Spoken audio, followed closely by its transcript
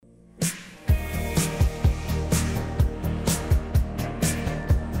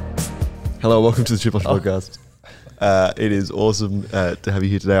Hello, welcome to the Chip Wash Podcast. It is awesome to have you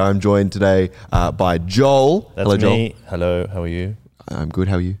here today. I'm joined today by Joel. That's Hello, me. Joel. Hello, how are you? I'm good.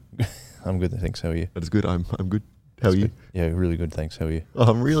 How are you? I'm good, thanks. How are you? That is good. I'm good. How are you? Good. Yeah, really good, thanks. How are you?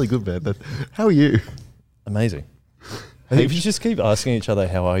 Oh, I'm really good, man. How are you? Amazing. If you just keep asking each other,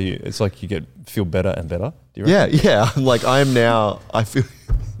 how are you? It's like you feel better and better. Do you reckon? Yeah. I'm like, I am now. I feel.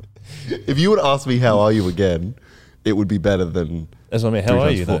 If you would ask me how are you again, it would be better than. That's what I mean. How are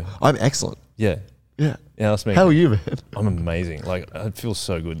you, though? I'm excellent. Yeah. Yeah. Yeah, ask me. How are you, man? I'm amazing. Like, I feel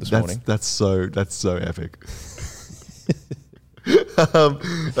so good this morning. That's so epic.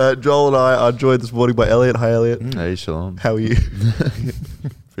 Joel and I are joined this morning by Elliott. Hi, Elliott. Hey, Shalom. How are you?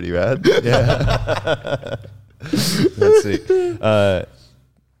 Pretty rad. Yeah. That's it.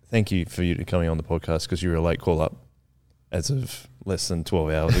 Thank you for you coming on the podcast because you were a late call up as of less than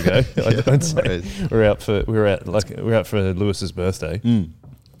 12 hours ago. I'd say. We're out for Lewis's birthday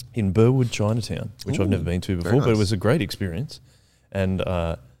in Burwood, Chinatown, which I've never been to before, but it was a great experience. And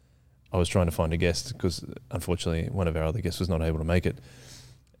I was trying to find a guest because unfortunately one of our other guests was not able to make it.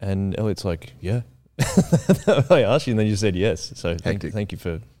 And Elliott's like, yeah. I asked you and then you said yes. So thank you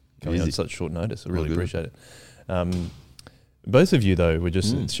for coming on such short notice. I really appreciate it. Both of you though were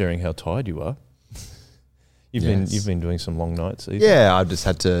just sharing how tired you are. You've been doing some long nights. Yeah, I've just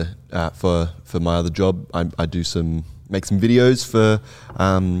had to for my other job. I make some videos for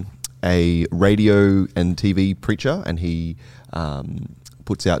a radio and TV preacher, and he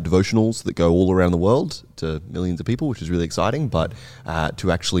puts out devotionals that go all around the world to millions of people, which is really exciting. But to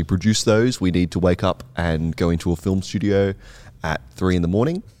actually produce those, we need to wake up and go into a film studio at 3 a.m.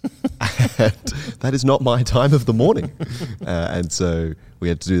 and that is not my time of the morning. And so we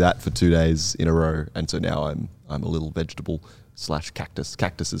had to do that for 2 days in a row. And so now I'm a little vegetable / cactus.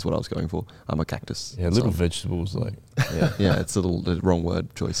 Cactus is what I was going for. I'm a cactus. Yeah, little vegetables like. Yeah, it's the wrong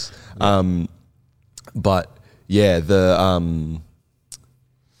word choice. But yeah,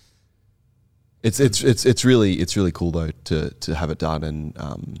 it's really cool though to have it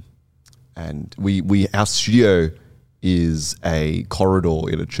done, and we our studio is a corridor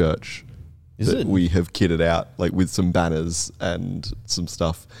in a church. We have kitted out like with some banners and some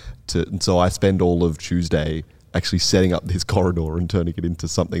stuff and so I spend all of Tuesday actually setting up this corridor and turning it into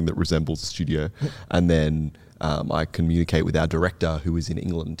something that resembles a studio. And then I communicate with our director who is in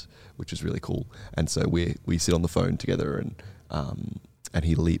England, which is really cool. And so we sit on the phone together and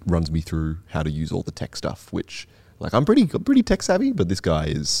he runs me through how to use all the tech stuff, which like I'm pretty tech savvy, but this guy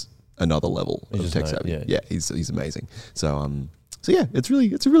is another level of tech savvy. Yeah, he's amazing. So yeah, it's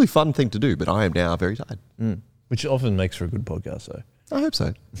a really fun thing to do, but I am now very tired. Which often makes for a good podcast though. I hope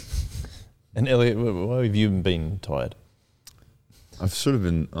so. And Elliott, why have you been tired? I've sort of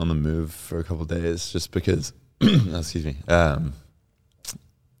been on the move for a couple of days just because, excuse me, my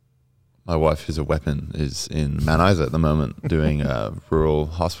wife, who's a weapon, is in Mount Isa at the moment doing a rural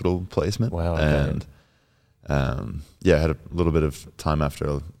hospital placement. Wow. Okay. And I had a little bit of time after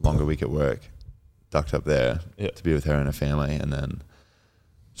a longer week at work, ducked up there to be with her and her family, and then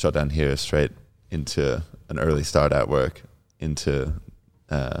shot down here straight into an early start at work into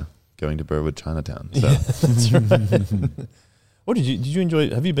going to Burwood, Chinatown. So. Yeah, that's right. What did you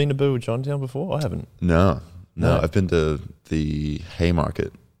enjoy? Have you been to Burwood, Chinatown before? I haven't. No. I've been to the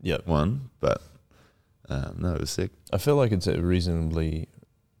Haymarket one, but no, it was sick. I feel like it's a reasonably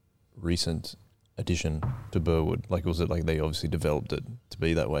recent addition to Burwood. Like, was it like they obviously developed it to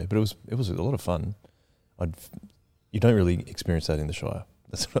be that way? But it was a lot of fun. You don't really experience that in the Shire.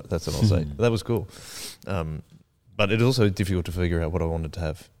 That's what I'll say. That was cool. But it's also difficult to figure out what I wanted to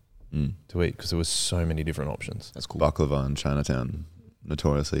have to eat because there was so many different options. That's cool. Baklava in Chinatown,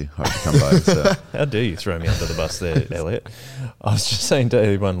 notoriously hard to come by. So. How dare you throw me under the bus there, Elliott? I was just saying to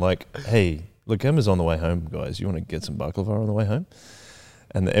everyone, like, hey, look, Emma's on the way home, guys. You want to get some baklava on the way home?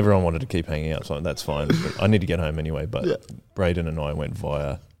 And everyone wanted to keep hanging out, so that's fine. But I need to get home anyway. But Braden and I went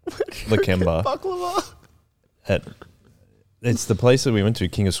via Lakemba. Baklava. It's the place that we went to,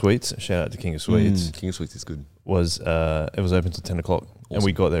 King of Sweets. Shout out to King of Sweets. King of Sweets is good. It was open till 10 o'clock. Awesome. And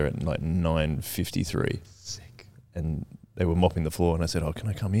we got there at like 9:53. Sick. And they were mopping the floor and I said, oh, can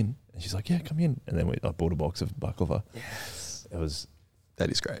I come in? And she's like, yeah, come in. And then I bought a box of baklava. Yes. That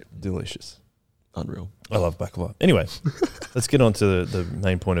is great. Delicious. Unreal. I love baklava. Anyway, let's get on to the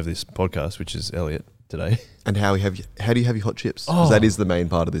main point of this podcast, which is Elliott today. And how do you have your hot chips? Because that is the main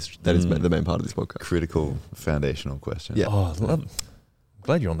part of this. That is the main part of this podcast. Critical, foundational question. Yeah. Oh, I'm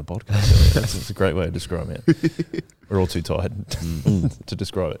glad you're on the podcast. It's a great way of describing it. We're all too tired to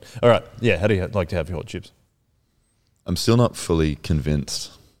describe it. All right. Yeah. How do you like to have your hot chips? I'm still not fully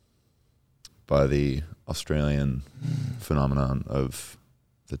convinced by the Australian phenomenon of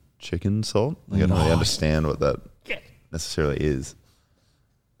the chicken salt. Like I don't really understand what that necessarily is.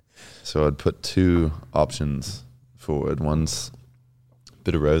 So I'd put 2 options forward. One's a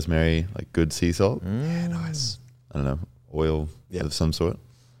bit of rosemary, like good sea salt. Yeah, nice. I don't know, oil of some sort.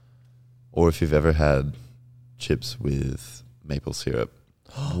 Or if you've ever had chips with maple syrup.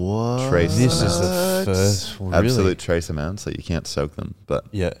 What? Trace This is amounts. the first really? Absolute trace amounts. Like you can't soak them,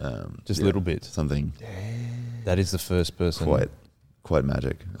 but just little bits. Something That is the first person. quite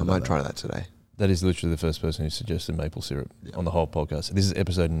magic. I might try that today. That is literally the first person who suggested maple syrup on the whole podcast. This is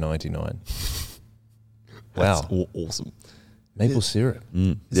episode 99. Wow. That's awesome. Maple syrup.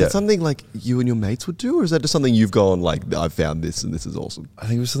 Is that something like you and your mates would do, or is that just something you've gone like, I found this and this is awesome? I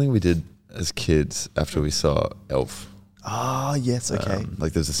think it was something we did as kids after we saw Elf. Ah, yes, okay.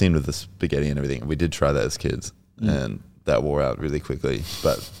 Like there's a scene with the spaghetti and everything. We did try that as kids, and that wore out really quickly.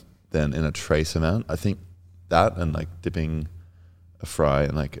 But then in a trace amount, I think that and like dipping a fry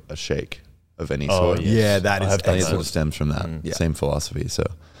in like a shake of any sort. Yes. Yeah, that is I think it sort excellent. of stems from that same philosophy. So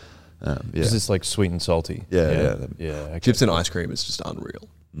Is this like sweet and salty? Yeah. Okay. Chips and ice cream is just unreal.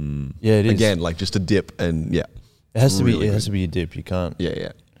 Yeah, it is. Again, like just a dip and it has to really be. It has good. to be a dip. You can't.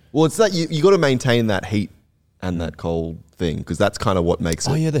 Yeah. Well, it's that you got to maintain that heat and that cold thing, because that's kind of what makes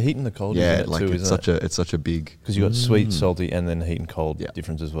it. Oh yeah, the heat and the cold. Yeah, is like too, it's such a big. because you got sweet, salty, and then heat and cold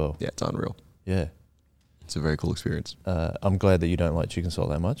difference as well. Yeah, it's unreal. Yeah. It's a very cool experience. I'm glad that you don't like chicken salt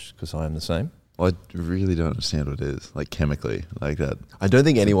that much, because I am the same. Well, I really don't understand what it is, like chemically, like that. I don't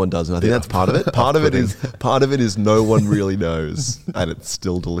think anyone does, and I think that's part of it. Part of it is no one really knows, and it's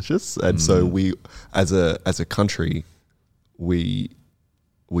still delicious. And so we, as a country, we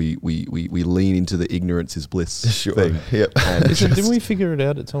lean into the ignorance is bliss thing. Yep. And it's Didn't just- we figure it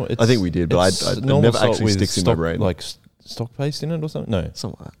out at some? I think we did, but it normal never salt actually with sticks in my stock, brain. Like stock paste in it or something. No,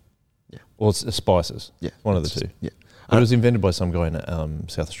 Something like that. or it's spices. Yeah, one of the it's two. just- yeah. But it was invented by some guy in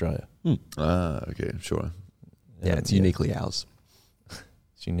South Australia. Okay, sure. Yeah, it's uniquely ours.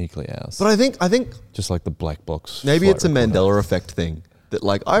 It's uniquely ours. But I think just like the black box. maybe flight it's a recorder. Mandela effect thing that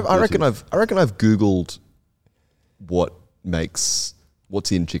like I reckon I've Googled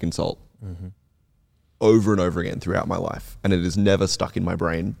what's in chicken salt over and over again throughout my life, and it is never stuck in my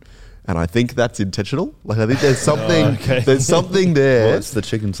brain. And I think that's intentional. Like I think there's something there's something there. Well, it's the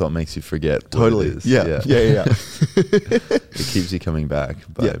chicken salt makes you forget. what Totally. it is. Yeah. It keeps you coming back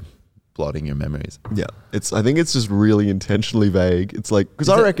by blotting your memories. Yeah. I think it's just really intentionally vague. It's like because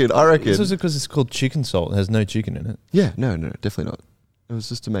I reckon. It's also because it's called chicken salt. It has no chicken in it. Yeah. No. Definitely not. It was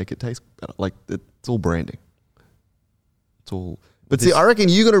just to make it taste better. Like it's all branding. It's all. But see, I reckon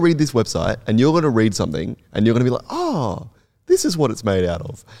you're going to read this website and you're going to read something and you're going to be like, oh, this is what it's made out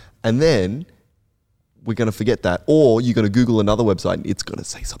of. And then we're going to forget that. Or you're going to Google another website and it's going to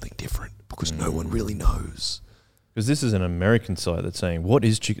say something different because no one really knows. Because this is an American site that's saying,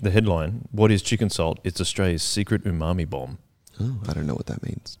 the headline, what is chicken salt? It's Australia's secret umami bomb. Oh, I don't know what that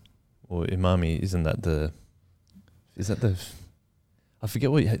means. Or umami, I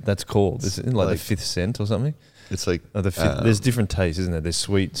forget what that's called. Is it like the fifth scent or something? It's like there's different tastes, isn't there? There's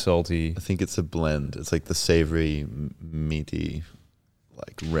sweet, salty. I think it's a blend. It's like the savory, meaty,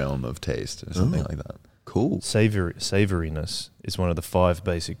 like realm of taste or something like that. Cool. Savouriness is one of the 5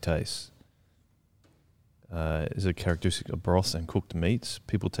 basic tastes. Is a characteristic of broth and cooked meats.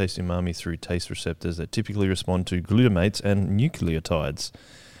 People taste umami through taste receptors that typically respond to glutamates and nucleotides,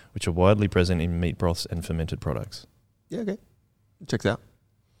 which are widely present in meat broths and fermented products. Yeah, okay. Checks out.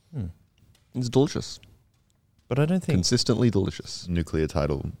 It's delicious. But I don't think Consistently delicious.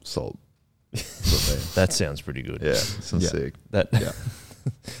 Nucleotidal salt. that sounds pretty good. Yeah, sounds sick. That Yeah.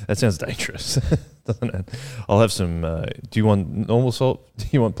 that sounds dangerous, doesn't it? I'll have some. Do you want normal salt? Do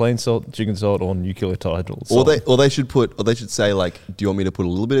you want plain salt, chicken salt, or nucleotidal salt? Or they should say like, do you want me to put a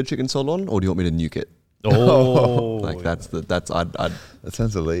little bit of chicken salt on, or do you want me to nuke it? Oh, Like I'd That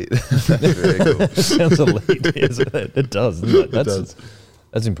sounds elite. Very cool. sounds elite. Yes, it does. Doesn't it? does.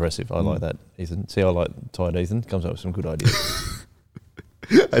 That's impressive. I like that, Ethan. See, I like tired Ethan. Comes up with some good ideas.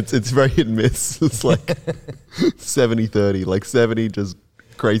 it's very hit and miss. It's like 70-30, like 70 just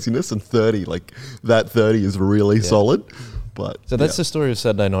craziness and 30 like that 30 is really solid. But So that's the story of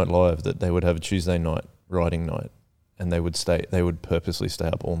Saturday Night Live, that they would have a Tuesday night writing night, and they would purposely stay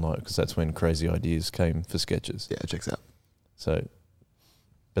up all night because that's when crazy ideas came for sketches. Yeah, it checks out. So,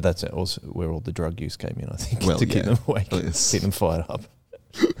 but that's also where all the drug use came in, I think, Well, to keep them awake, Yes. keep them fired up.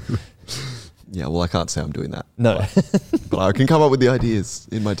 Yeah, well I can't say I'm doing that. No. But I can come up with the ideas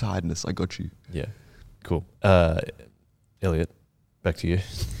in my tiredness. I got you. Yeah. Cool. Elliott, back to you.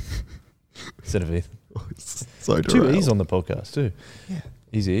 Instead of Ethan. So 2 derailed. E's on the podcast too. Yeah.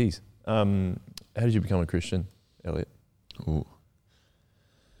 Easy E's. How did you become a Christian, Elliott? Ooh.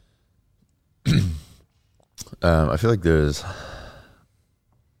 I feel like there's,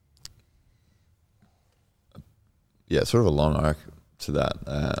 sort of a long arc to that,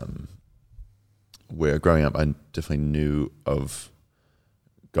 where growing up, I definitely knew of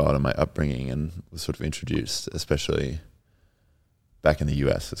God and my upbringing and was sort of introduced, especially back in the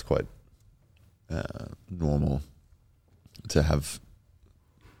US. It's quite normal to have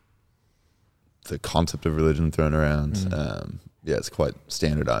the concept of religion thrown around. It's quite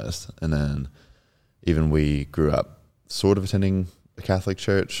standardized. And then even we grew up sort of attending a Catholic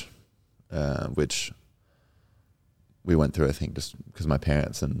church, which we went through, I think, just because my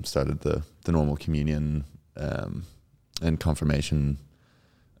parents, and started the normal communion and confirmation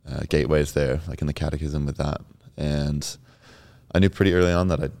gateways there, like in the catechism with that. And I knew pretty early on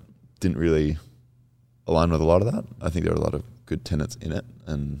that I didn't really align with a lot of that. I think there were a lot of good tenets in it,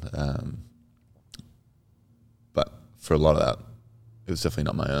 and but for a lot of that, it was definitely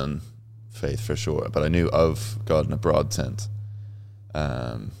not my own faith for sure. But I knew of God in a broad sense.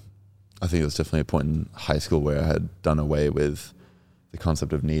 I think it was definitely a point in high school where I had done away with the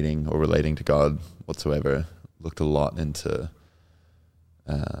concept of needing or relating to God whatsoever. Looked a lot into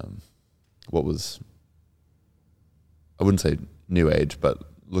what was, I wouldn't say new age, but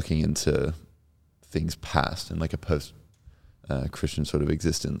looking into things past and like a post Christian sort of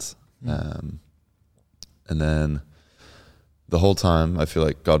existence. And then the whole time I feel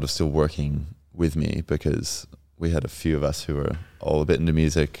like God was still working with me, because we had a few of us who were all a bit into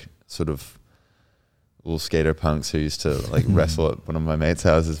music, sort of little skater punks who used to like wrestle at one of my mates'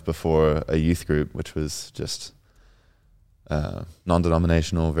 houses before a youth group, which was just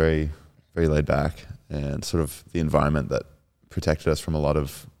non-denominational, very, very laid back, and sort of the environment that protected us from a lot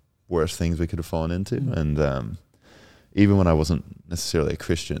of worse things we could have fallen into. And even when I wasn't necessarily a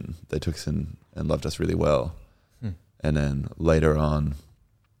Christian, they took us in and loved us really well. And then later on,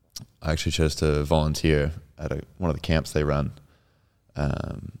 I actually chose to volunteer at one of the camps they run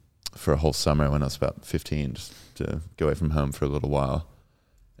for a whole summer when I was about 15, just to go away from home for a little while.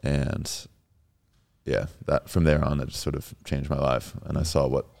 And that from there on, it just sort of changed my life. And I saw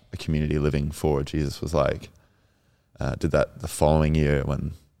what a community living for Jesus was like. Did that the following year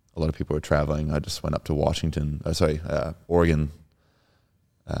when a lot of people were traveling. I just went up to Oregon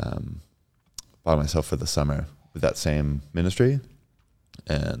by myself for the summer with that same ministry,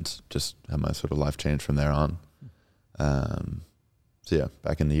 and just had my sort of life change from there on.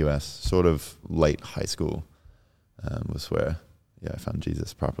 Back in the US, sort of late high school was where I found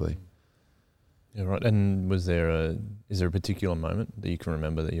Jesus properly. Yeah, right. And is there a particular moment that you can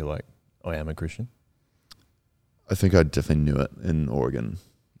remember that you're like, I am a Christian? I think I definitely knew it in Oregon.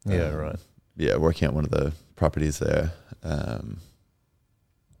 Yeah, right. Yeah, working at one of the properties there,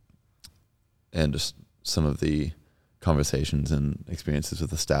 and just some of the conversations and experiences with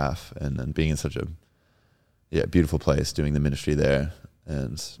the staff, and then being in such a beautiful place, doing the ministry there,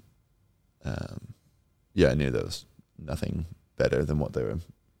 and I knew there was nothing better than what they were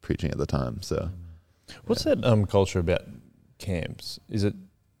preaching at the time. So, what's that culture about camps? Is it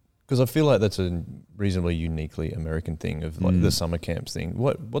because I feel like that's a reasonably uniquely American thing of like the summer camps thing?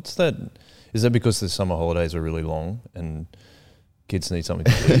 What's that? Is that because the summer holidays are really long and kids need something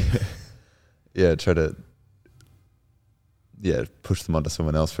to do? Try to push them onto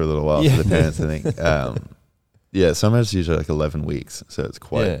someone else for a little while for the parents, I think. Summer's usually like 11 weeks, so it's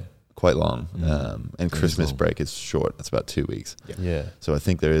quite long. And Christmas break is short. It's about 2 weeks. Yeah. So I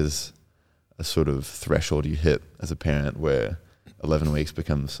think there is a sort of threshold you hit as a parent where 11 weeks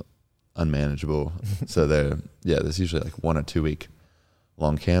becomes unmanageable. So there's usually like 1 or 2 week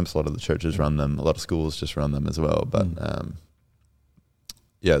long camps. A lot of the churches run them. A lot of schools just run them as well. But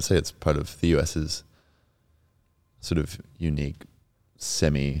I'd say it's part of the US's sort of unique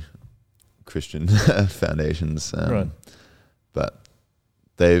semi-Christian foundations. Right. But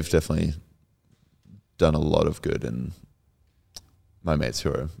they've definitely done a lot of good, and my mates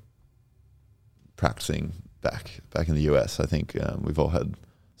who are practicing back in the US, I think we've all had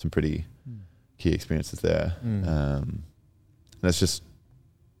some pretty key experiences there. And it's just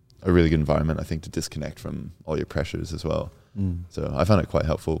a really good environment, I think, to disconnect from all your pressures as well. So I found it quite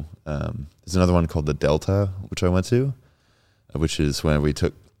helpful. There's another one called the Delta, which I went to, which is where we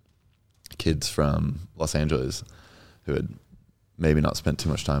took kids from Los Angeles who had maybe not spent too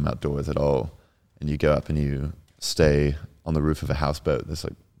much time outdoors at all, and you go up and you stay on the roof of a houseboat. There's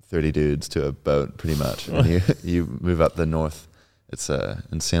like 30 dudes to a boat pretty much, and you move up the north. It's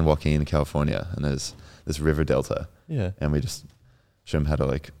in San Joaquin, California, and there's this river delta. Yeah. And we just show them how to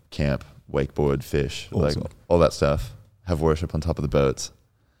like camp, wakeboard, fish, Awesome. like all that stuff, have worship on top of the boats.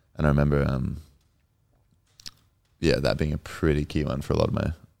 And I remember that being a pretty key one for a lot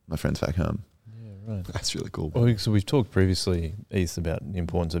of my friends back home. Yeah, right. That's really cool. Well, so we've talked previously, East, about the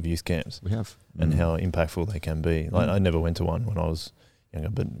importance of youth camps. We have. And how impactful they can be. Like I never went to one when I was younger,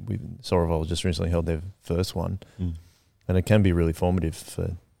 but Sorreville just recently held their first one. And it can be really formative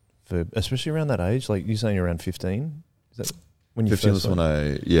for especially around that age. Like you're saying you're around 15? Is that when you 15 first was when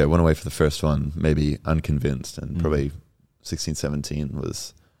I went away for the first one, maybe unconvinced, and probably 16, 17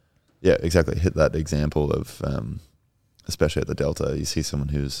 was, exactly, hit that example of, especially at the Delta, you see someone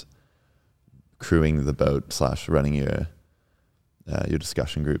who's crewing the boat / running your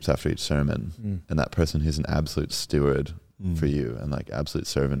discussion groups after each sermon, and that person who's an absolute steward for you and like absolute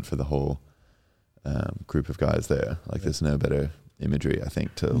servant for the whole group of guys there. Like there's no better imagery, I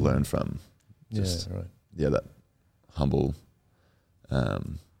think, to learn from. Just, that humble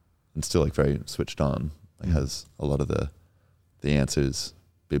and still like very switched on. Like has a lot of the answers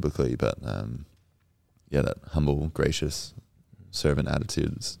biblically, but that humble, gracious servant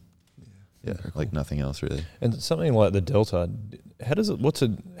attitudes. Like cool. Nothing else really. And something like the Delta,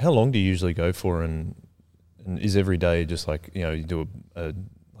 how long do you usually go for, and is every day just like, you do a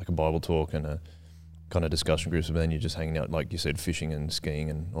Bible talk and a kind of discussion groups, but then you're just hanging out, like you said, fishing and skiing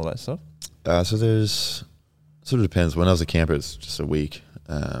and all that stuff? So there's, sort of depends. When I was a camper, it's just a week.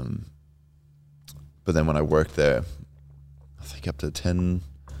 But then when I worked there, I think up to 10,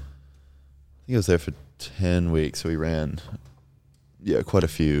 I think I was there for 10 weeks. So we ran, quite a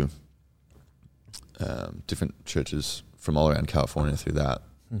few different churches from all around California through that.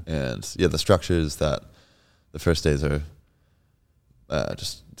 And the structure is that the first days are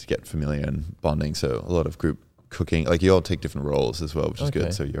just to get familiar and bonding. So a lot of group cooking, like you all take different roles as well, which is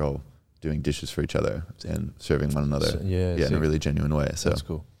good. So you're all doing dishes for each other and serving one another in a really genuine way. So that's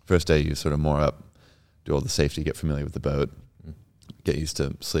cool. First day you sort of moor up, do all the safety, get familiar with the boat, get used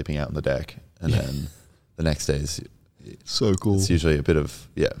to sleeping out on the deck. And then the next day is so cool. It's usually a bit of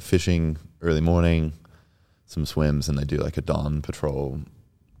fishing early morning, some swims, and they do like a dawn patrol,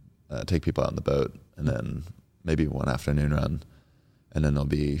 take people out on the boat, and then maybe one afternoon run, and then there'll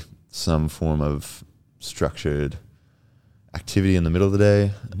be some form of structured activity in the middle of the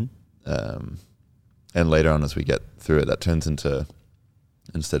day. And later on, as we get through it, that turns into,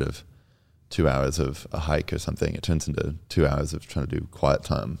 instead of 2 hours of a hike or something, it turns into 2 hours of trying to do quiet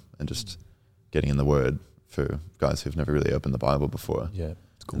time and just getting in the Word for guys who've never really opened the Bible before. Yeah,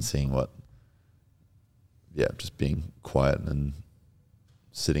 it's cool. And seeing what, just being quiet and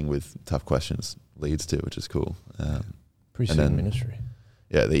sitting with tough questions leads to, which is cool. Pre-season ministry.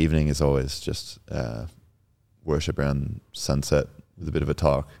 Yeah, the evening is always just worship around sunset with a bit of a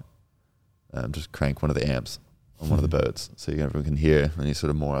talk. Just crank one of the amps on one of the boats so everyone can hear, and you sort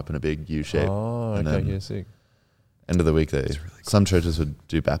of moor up in a big U shape. Oh, and okay, sick. End of the week, Really cool. Some churches would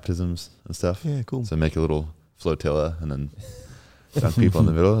do baptisms and stuff. Yeah, cool. So make a little flotilla and then dunk people in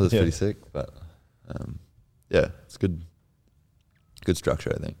the middle. That's pretty sick. But it's good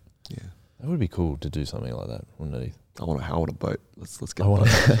structure, I think. Yeah, that would be cool to do something like that, wouldn't it? I want a boat. Let's get a boat.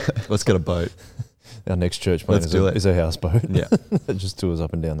 Let's get a boat. Our next church plan is a houseboat. Yeah, it just tours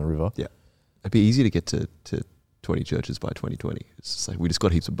up and down the river. Yeah, it'd be easy to get to 20 churches by 2020. It's just like we just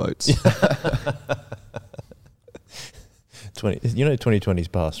got heaps of boats. 2020's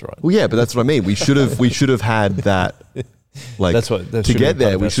past, right? Well, yeah, but that's what I mean. We should have had that. Like that's what to get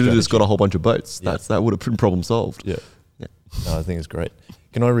there, we should have just got a whole bunch of boats. That would have been problem solved. Yeah. No, I think it's great.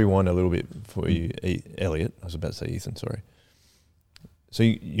 Can I rewind a little bit for you, Elliott? I was about to say Ethan. Sorry. So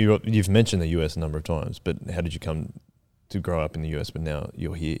you've mentioned the US a number of times, but how did you come to grow up in the US? But now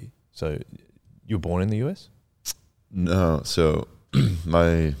you're here. So you were born in the US? No. So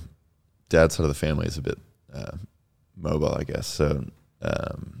my dad's side of the family is a bit mobile, I guess. So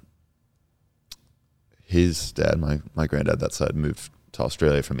his dad, my granddad, that side, moved to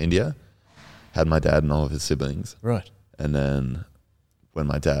Australia from India, had my dad and all of his siblings. Right. And then when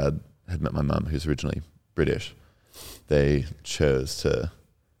my dad had met my mum, who's originally British, they chose to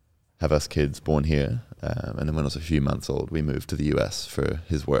have us kids born here. And then when I was a few months old, we moved to the US for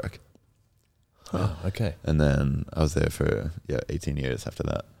his work. Oh, okay. And then I was there for 18 years after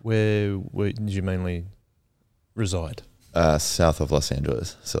that. Where did you mainly reside? South of Los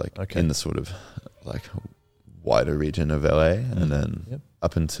Angeles, so in the sort of like wider region of LA, and then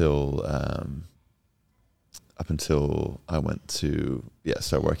up until I went to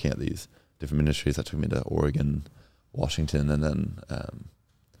start working at these different ministries. That took me to Oregon, Washington, and then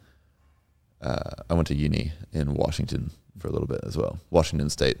I went to uni in Washington for a little bit as well. Washington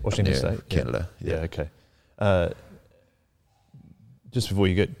State, Canada. Yeah, okay. Just before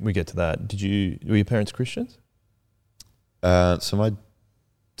we get to that, were your parents Christians? So my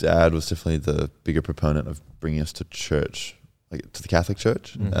dad was definitely the bigger proponent of bringing us to church like to the Catholic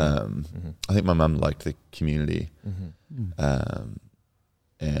Church. I think my mum liked the community,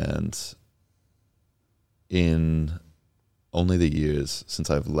 and in only the years since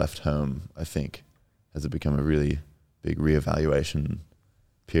I've left home, I think, has it become a really big reevaluation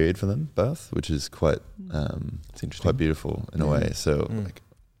period for them both, which is quite quite beautiful in a way. So like,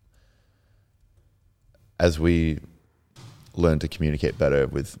 as we learn to communicate better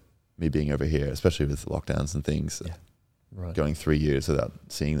with me being over here, especially with lockdowns and things, going 3 years without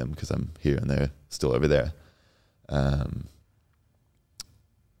seeing them because I'm here and they're still over there,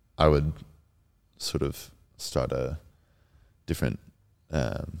 I would sort of start a different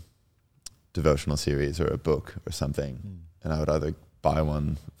devotional series or a book or something, and I would either buy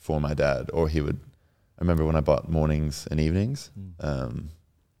one for my dad, or he would. I remember when I bought mornings and evenings for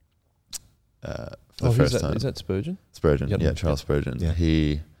the first time. Is that Spurgeon? Spurgeon, Charles Spurgeon. Yeah.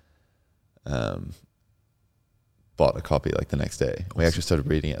 He bought a copy like the next day. We actually started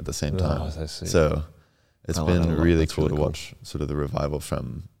reading it at the same time. So it's been really cool to watch sort of the revival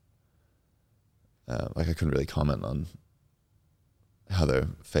from. Like I couldn't really comment on how their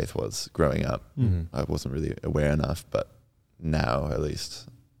faith was growing up. I wasn't really aware enough, but now at least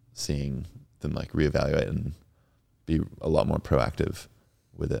seeing them like reevaluate and be a lot more proactive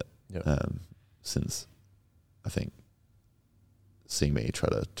with it. Since I think seeing me try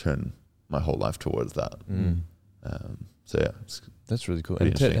to turn my whole life towards that. So yeah, that's really cool.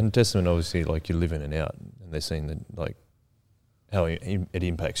 And testament, obviously, like you live in and out, and they're seeing that like how it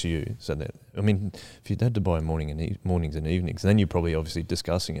impacts you. So that, I mean, if you'd had to buy mornings and evenings, then you're probably obviously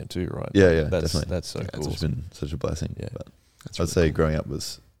discussing it too, right? Yeah, that's, definitely. That's so cool. It's been such a blessing. Yeah, but I'd say growing up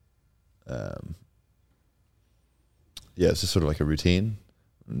was, it's just sort of like a routine.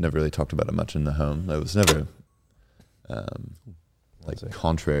 Never really talked about it much in the home. It was never like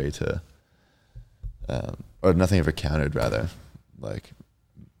contrary to, or nothing ever countered rather, like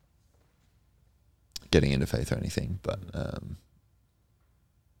getting into faith or anything. But I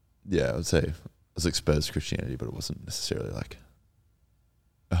would say I was exposed to Christianity, but it wasn't necessarily like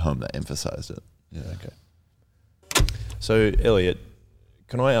a home that emphasized it. Yeah. Okay. So Elliott,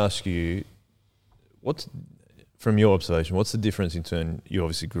 can I ask you, from your observation, what's the difference in turn? You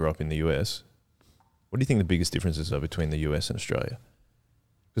obviously grew up in the US. What do you think the biggest differences are between the US and Australia?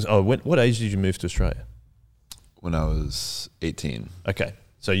 Because what age did you move to Australia? When I was 18. Okay,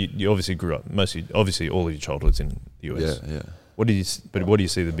 so you obviously grew up obviously all of your childhood's in the US. Yeah. What do you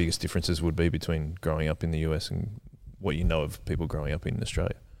see the biggest differences would be between growing up in the US and what you know of people growing up in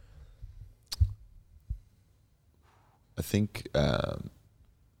Australia? I think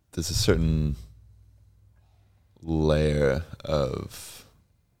there's a certain layer of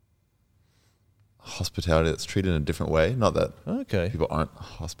hospitality that's treated in a different way. Not that people aren't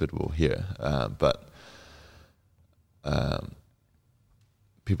hospitable here, but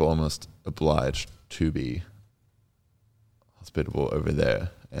people almost obliged to be hospitable over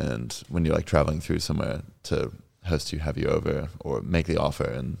there. And when you're like traveling through somewhere to host you, have you over, or make the offer,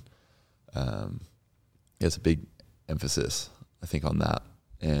 and it's a big emphasis, I think, on that.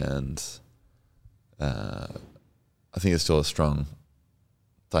 And I think there's still a strong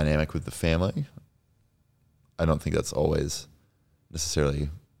dynamic with the family. I don't think that's always necessarily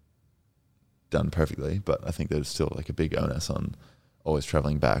done perfectly, but I think there's still like a big onus on always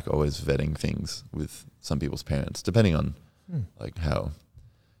traveling back, always vetting things with some people's parents, depending on like how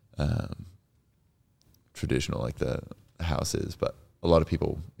traditional like the house is. But a lot of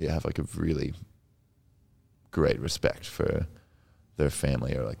people have like a really great respect for their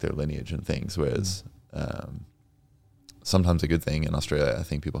family or like their lineage and things, whereas sometimes a good thing in Australia, I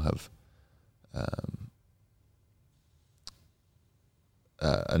think people have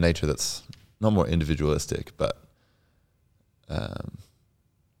a nature that's not more individualistic, but I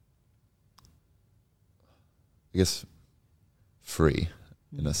guess free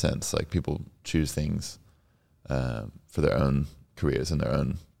in a sense. Like people choose things for their own careers and their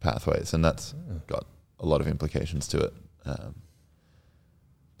own pathways, and that's got a lot of implications to it.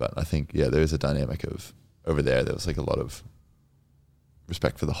 But I think, there is a dynamic of over there was like a lot of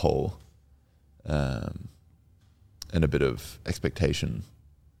respect for the whole, and a bit of expectation,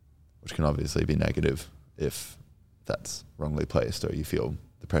 which can obviously be negative if that's wrongly placed or you feel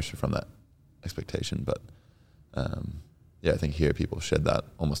the pressure from that expectation. But I think here people shed that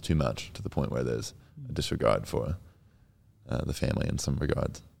almost too much to the point where there's a disregard for the family in some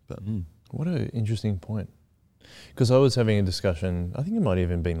regards. But what an interesting point. Because I was having a discussion, I think it might have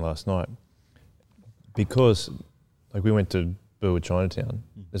even been last night, because like we went to Burwood Chinatown.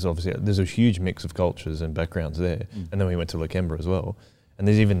 There's a huge mix of cultures and backgrounds there, and then we went to Lakemba as well. And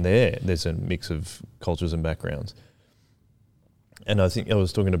there's a mix of cultures and backgrounds. And I think I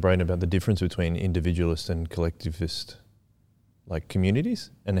was talking to Braden about the difference between individualist and collectivist like communities,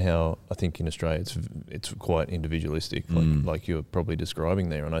 and how I think in Australia it's quite individualistic, like you're probably describing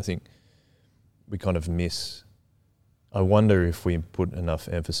there. And I think we kind of miss. I wonder if we put enough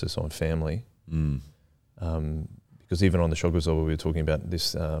emphasis on family, because even on the Shoggo's we were talking about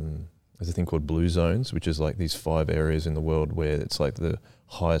this. There's a thing called blue zones, which is like these 5 areas in the world where it's like the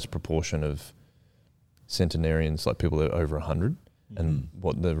highest proportion of centenarians, like people that are over 100, and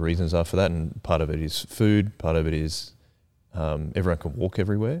what the reasons are for that. And part of it is food, part of it is everyone can walk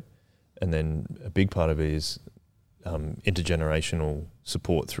everywhere, and then a big part of it is intergenerational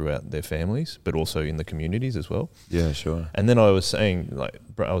support throughout their families, but also in the communities as well. Yeah, sure. And then I was saying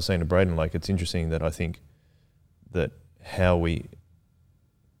to Braden, like, it's interesting that I think that how we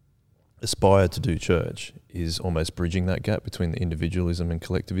aspire to do church is almost bridging that gap between the individualism and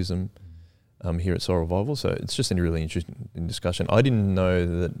collectivism here at Soul Revival. So it's just a really interesting discussion. I didn't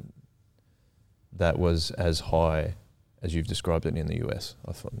know that was as high as you've described it in the US.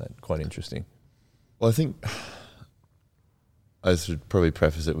 I thought that quite interesting. Well, I think I should probably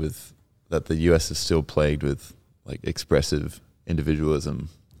preface it with that the US is still plagued with like expressive individualism,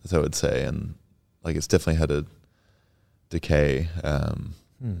 as I would say, and like it's definitely had a decay.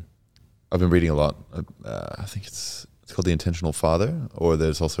 I've been reading a lot. I think it's called The Intentional Father, or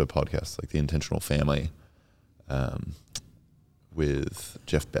there's also a podcast like The Intentional Family with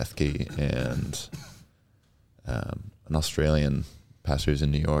Jeff Bethke and an Australian pastor who's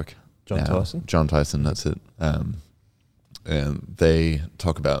in New York. John Tyson, that's it. And they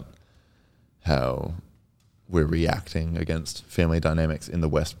talk about how we're reacting against family dynamics in the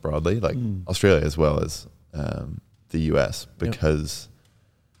West broadly, like Australia as well as the US, because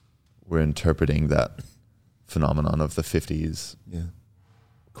we're interpreting that phenomenon of the 50s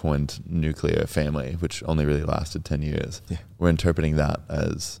coined nuclear family, which only really lasted 10 years. Yeah. We're interpreting that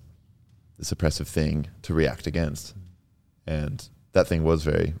as this oppressive thing to react against. And that thing was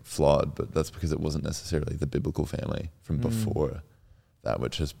very flawed, but that's because it wasn't necessarily the biblical family from before that,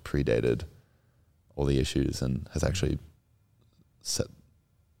 which has predated all the issues and has actually set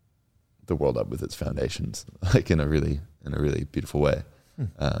the world up with its foundations, like in a really beautiful way.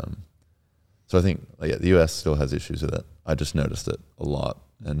 So I think the US still has issues with it. I just noticed it a lot.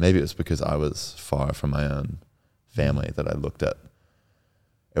 And maybe it was because I was far from my own family that I looked at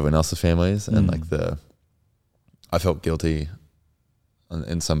everyone else's families and I felt guilty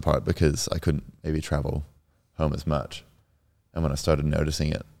in some part because I couldn't maybe travel home as much. And when I started noticing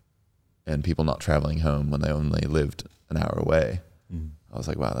it and people not traveling home when they only lived an hour away, I was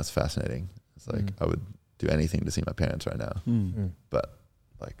like, wow, that's fascinating. It's like I would do anything to see my parents right now. But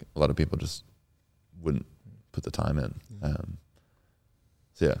like a lot of people just wouldn't put the time in.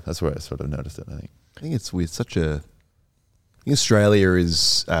 So yeah, that's where I sort of noticed it, I think. It's with Australia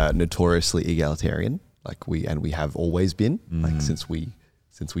is notoriously egalitarian, like we have always been, like since we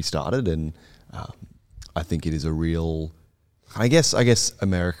started, and I think it is a real. I guess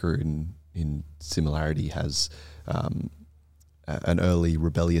America in similarity has an early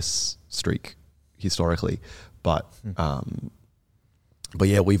rebellious streak historically, but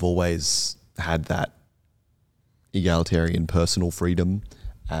yeah, we've always had that egalitarian personal freedom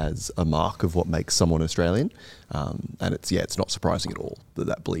as a mark of what makes someone Australian, and it's not surprising at all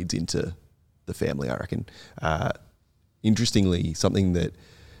that bleeds into the family, I reckon. Interestingly, something that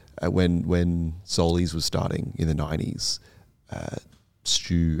when Soulies was starting in the 90s,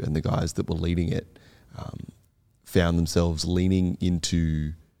 Stu and the guys that were leading it found themselves leaning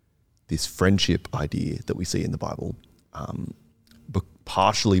into this friendship idea that we see in the Bible,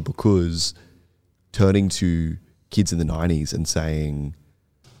 partially because turning to kids in the 90s and saying,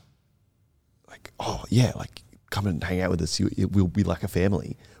 like, oh yeah, like come and hang out with us, we'll be like a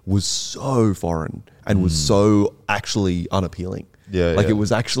family, was so foreign and was so actually unappealing. It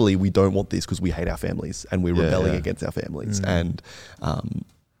was actually, we don't want this because we hate our families and we're rebelling against our families. And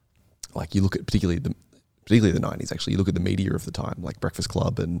like you look at particularly the 90s, actually, you look at the media of the time, like Breakfast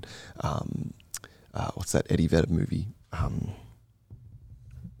Club and what's that Eddie Vedder movie?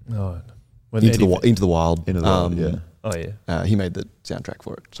 Into the Wild. Oh yeah. He made the soundtrack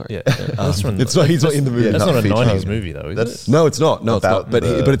for it. Sorry. Yeah. He's not in the movie. That's not a 90s movie though, is it? No, it's not. No, it's not. But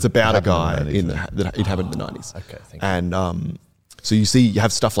it's about a guy that it happened in the 90s. Okay, thank you. And so you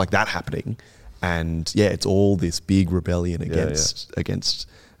have stuff like that happening, and it's all this big rebellion against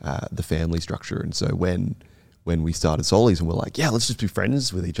the family structure. And so when we started Soulies and we're like, let's just be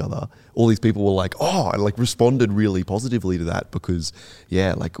friends with each other, all these people were like, and like responded really positively to that because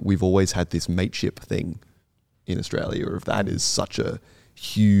like we've always had this mateship thing in Australia, of that is such a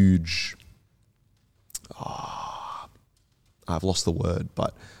huge I've lost the word,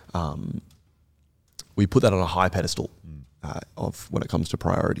 but we put that on a high pedestal of when it comes to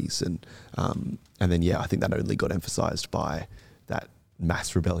priorities, and then I think that only got emphasized by that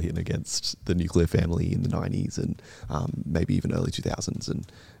mass rebellion against the nuclear family in the 90s and maybe even early 2000s,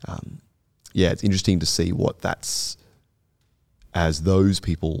 and it's interesting to see what that's as those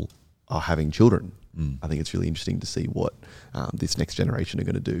people are having children. I think it's really interesting to see what this next generation are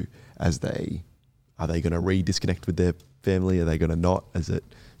going to do are they going to disconnect with their family? Are they going to not? I think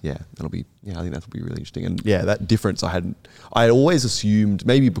that'll be really interesting. And that difference I had always assumed,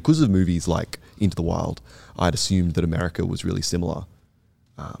 maybe because of movies like Into the Wild, I'd assumed that America was really similar.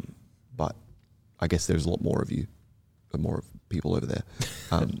 But I guess there's a lot more of people over there.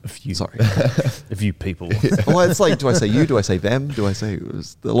 A few. Sorry. A few people. Well, it's like, do I say you? Do I say them? Do I say it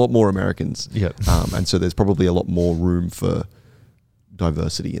was a lot more Americans? Yeah. And so there's probably a lot more room for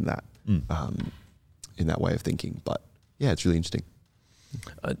diversity in that, in that way of thinking. But it's really interesting.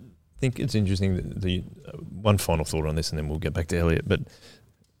 I think it's interesting that the one final thought on this, and then we'll get back to Elliott. But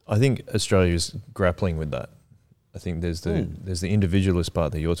I think Australia is grappling with that. I think there's the individualist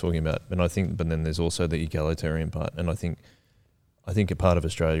part that you're talking about, but then there's also the egalitarian part, and I think a part of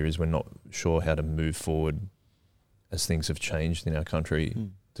Australia is we're not sure how to move forward as things have changed in our country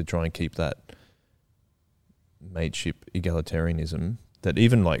to try and keep that mateship egalitarianism that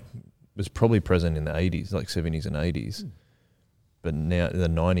even like was probably present in the 80s, like 70s and 80s, but now in the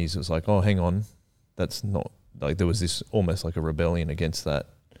 90s it was like, oh, hang on, that's not, like there was this almost like a rebellion against that,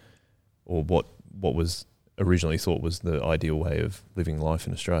 or what was originally thought was the ideal way of living life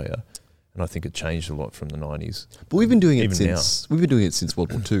in Australia, and I think it changed a lot from the 90s. But we've been doing it since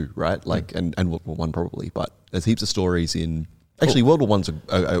World War II, right? Like and World War I probably. But there's heaps of stories in World War One's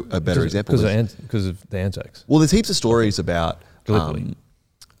a better example because of the Anzacs. Well, there's heaps of stories about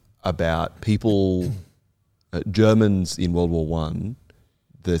people, Germans in World War One.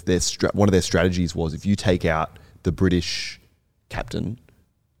 One of their strategies was if you take out the British captain,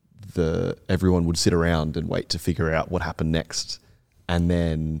 everyone would sit around and wait to figure out what happened next, and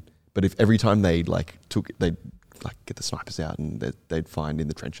then but if every time they'd get the snipers out and they'd find in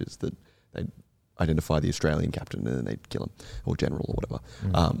the trenches that they'd identify the Australian captain and then they'd kill him, or general or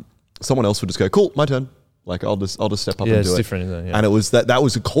whatever. Someone else would just go, cool, my turn. Like I'll just step up and do it. It's different, isn't it? Yeah. And it was that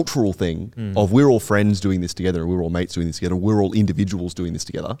was a cultural thing of we're all friends doing this together, and we're all mates doing this together, we're all individuals doing this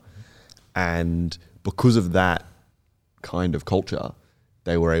together, and because of that kind of culture,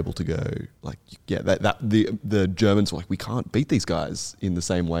 they were able to go like, the Germans were like, we can't beat these guys in the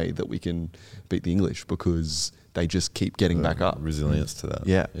same way that we can beat the English, because they just keep getting back up. Resilience to that.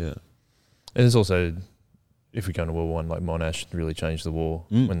 Yeah. And there's also, if we go into World War I, like Monash really changed the war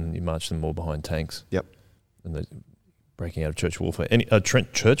when you marched them all behind tanks. Yep. And the breaking out of church warfare.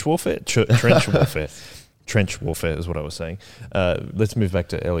 Church warfare? Trench warfare. Trench warfare is what I was saying. Let's move back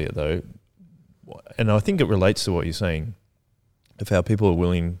to Elliott though. And I think it relates to what you're saying, of how people are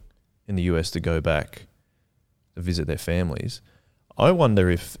willing in the US to go back to visit their families. I wonder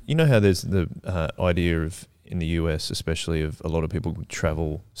if, you know how there's the idea of, in the US especially, of a lot of people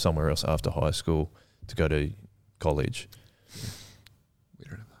travel somewhere else after high school to go to college. We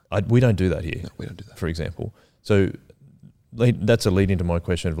don't have that. We don't do that here. No, we don't do that. For example. So that's a lead into my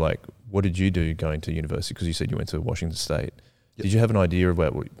question of like, what did you do going to university? Because you said you went to Washington State. Yep. Did you have an idea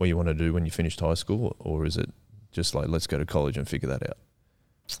about what you want to do when you finished high school, or is it just like, let's go to college and figure that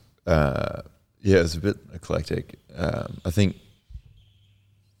out? It's a bit eclectic. I think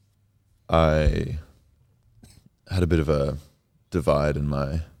I had a bit of a divide in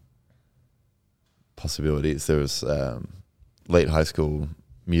my possibilities. There was late high school,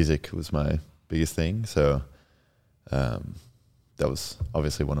 music was my biggest thing. So that was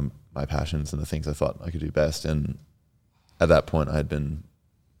obviously one of my passions and the things I thought I could do best. And at that point, I had been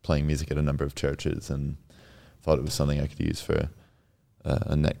playing music at a number of churches and thought it was something I could use for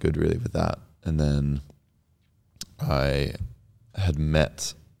a net good really with that. And then I had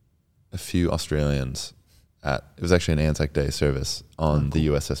met a few Australians it was actually an Anzac Day service on the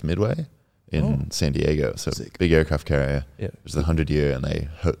USS Midway in San Diego. So sick. Big aircraft carrier. Yeah. It was the 100-year, and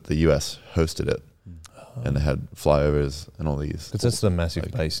the US hosted it. And they had flyovers and all these. Because that's the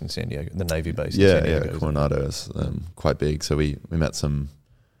massive base in San Diego, the Navy base in San Diego. Yeah, Coronado is quite big. So we met some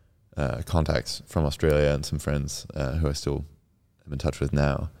contacts from Australia and some friends who I still am in touch with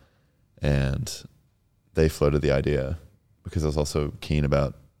now. And they floated the idea, because I was also keen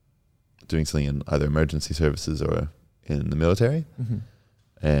about doing something in either emergency services or in the military. Mm-hmm.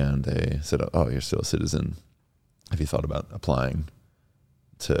 And they said, oh, you're still a citizen. Have you thought about applying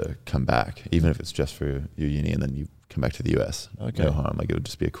to come back, even if it's just for your uni, and then you come back to the US? Okay. No harm. Like, it would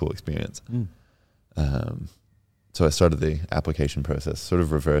just be a cool experience. so I started the application process, sort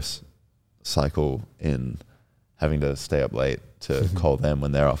of reverse cycle in having to stay up late to call them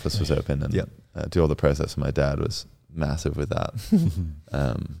when their office was open and do all the process. My dad was massive with that.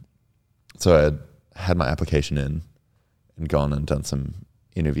 So I had my application in and gone and done some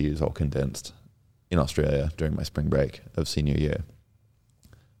interviews, all condensed, in Australia during my spring break of senior year,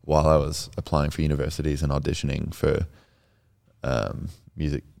 while I was applying for universities and auditioning for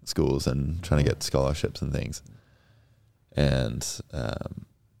music schools and trying to get scholarships and things. And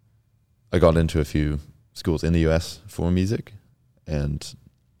I got into a few schools in the US for music and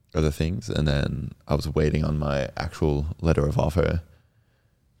other things, and then I was waiting on my actual letter of offer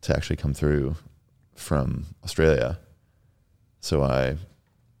to actually come through from Australia. So I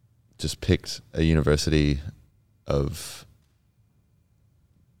just picked a university of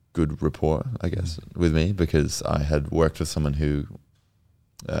good rapport, I guess, with me, because I had worked with someone who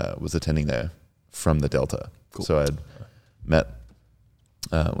was attending there from the Delta. Cool. So I had met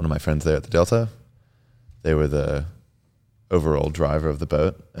one of my friends there at the Delta. They were the overall driver of the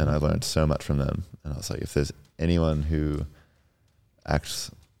boat, and I learned so much from them. And I was like, if there's anyone who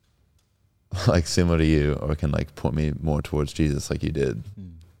acts like similar to you or can like point me more towards Jesus like you did,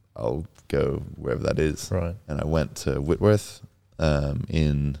 I'll go wherever that is. Right. And I went to Whitworth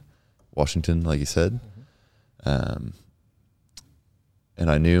in Washington, like you said. And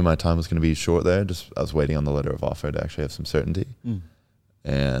I knew my time was going to be short there. Just I was waiting on the letter of offer to actually have some certainty.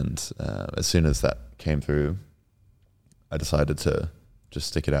 And as soon as that came through, I decided to just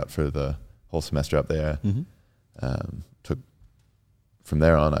stick it out for the whole semester up there. Took from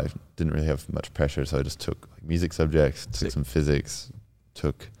there on, I didn't really have much pressure, so I just took like music subjects, took some physics,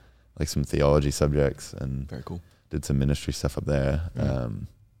 took like some theology subjects, and very cool. Did some ministry stuff up there.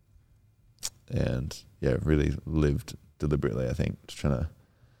 And yeah, really lived deliberately, I think, just trying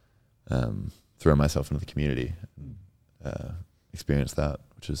to throw myself into the community and experience that,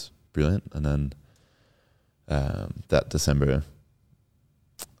 which is brilliant. And then that December,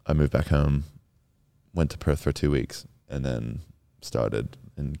 I moved back home, went to Perth for 2 weeks, and then started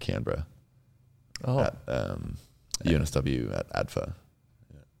in Canberra at UNSW at ADFA.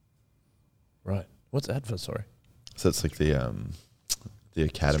 Right. What's ADFA, sorry? So it's like the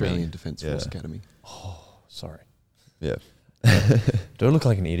academy. Australian Defence Force Academy. Oh, sorry. Yeah. Do I look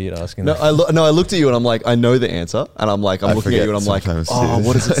like an idiot asking that? I looked at you and I'm like, I know the answer. And I'm like, I'm looking at you and I'm like, oh,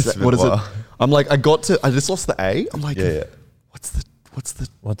 what is it? What is it? I'm like, I just lost the A. I'm like, what's the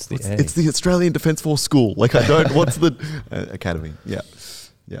A? It's the Australian Defence Force School. Like what's the academy? Yeah.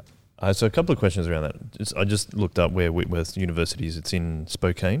 So a couple of questions around that. I just looked up where Whitworth University is. It's in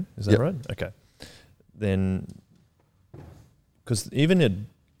Spokane. Is that right? Okay. Then, because even at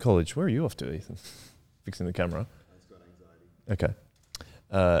college, where are you off to, Ethan? Fixing the camera. Okay.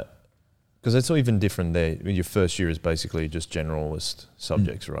 Because it's all even different there. Your first year is basically just generalist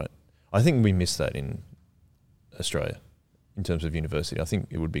subjects, right? I think we miss that in Australia in terms of university. I think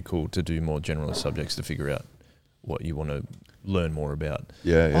it would be cool to do more generalist subjects to figure out what you want to learn more about.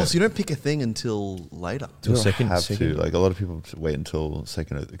 Yeah. Oh, so you don't pick a thing until later? Till second? Like a lot of people wait until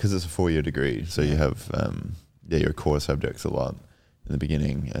second, because it's a 4-year degree. So you have your core subjects a lot in the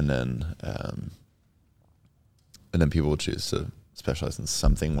beginning, and then people will choose to specialize in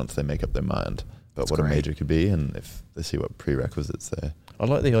something once they make up their mind about what a major could be, and if they see what prerequisites they I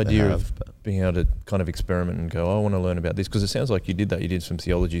like the idea of being able to kind of experiment and go, I want to learn about this, because it sounds like you did that. You did some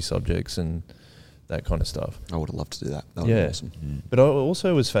theology subjects and that kind of stuff. I would have loved to do that. That would be awesome. But I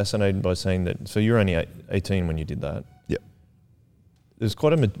also was fascinated by saying that, so you're only 18 when you did that. Yep. There's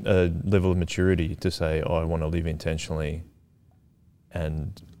quite a level of maturity to say, I want to live intentionally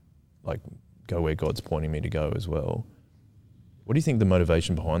and like go where God's pointing me to go as well. What do you think the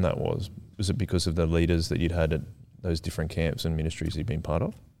motivation behind that was? Was it because of the leaders that you'd had at those different camps and ministries you'd been part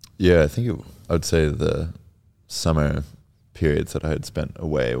of? Yeah, I think I would say the summer periods that I had spent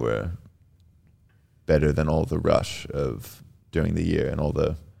away were better than all the rush of during the year and all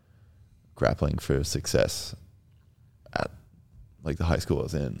the grappling for success at like the high school I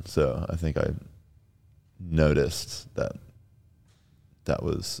was in. So I think I noticed that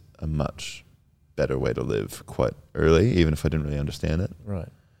was a much better way to live quite early, even if I didn't really understand it. Right.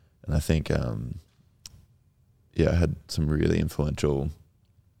 And I think, I had some really influential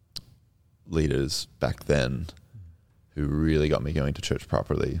leaders back then who really got me going to church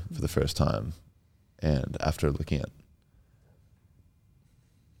properly for the first time. And after looking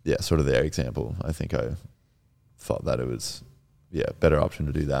at, sort of their example, I think I thought that it was, a better option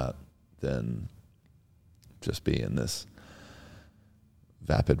to do that than just be in this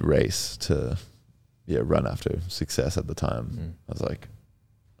vapid race to run after success at the time. I was like,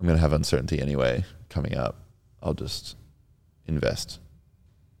 I'm going to have uncertainty anyway coming up. I'll just invest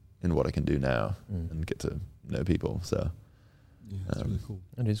in what I can do now and get to know people. So yeah, that's really cool.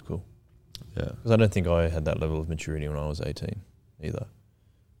 It is cool. Yeah, because I don't think I had that level of maturity when I was 18 either,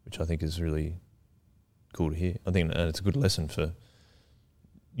 which I think is really cool to hear. I think, and it's a good lesson for,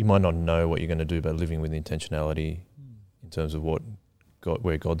 you might not know what you're going to do, but living with intentionality in terms of what God,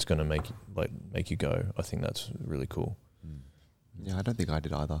 where God's going to make you go. I think that's really cool. Yeah, I don't think I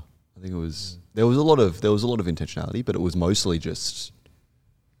did either. I think it was there was a lot of intentionality, but it was mostly just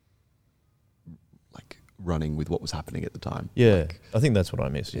like running with what was happening at the time. Yeah, like, I think that's what I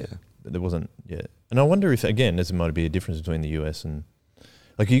missed. Yeah. There wasn't. Yeah, and I wonder if again, there might be a difference between the US and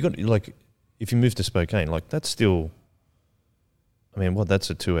like you got like if you move to Spokane, like that's still. I mean, that's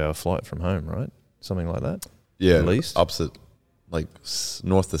a 2-hour flight from home, right? Something like that. Yeah, at least opposite, like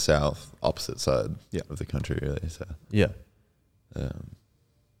north to south, opposite side of the country, really. So yeah,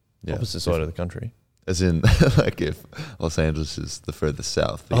 yeah, opposite side of the country. As in, like if Los Angeles is the furthest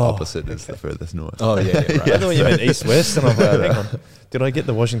south, the opposite is the furthest north. Oh yeah, right. I thought you meant east-west, and I'm like, hang on, did I get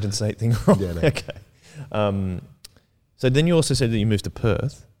the Washington State thing wrong? Yeah, no. Okay. So then you also said that you moved to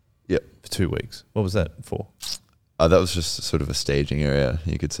Perth. Yep. For 2 weeks. What was that for? That was just sort of a staging area,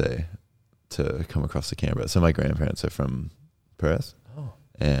 you could say, to come across to Canberra. So my grandparents are from Perth,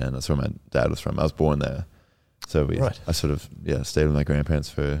 and that's where my dad was from. I was born there, so I sort of stayed with my grandparents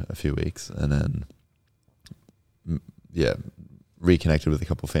for a few weeks, and then reconnected with a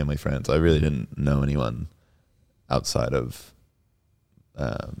couple of family friends. I really didn't know anyone outside of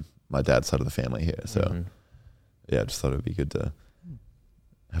my dad's side of the family here, so I just thought it would be good to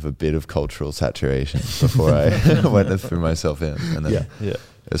have a bit of cultural saturation before I went and threw myself in. And then it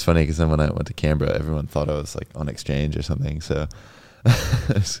was funny because then when I went to Canberra, everyone thought I was like on exchange or something. So,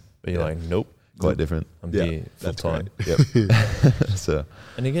 but you're like, nope, quite different. I'm here full time. Yep. So,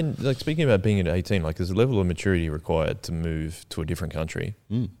 and again, like speaking about being at 18, like there's a level of maturity required to move to a different country,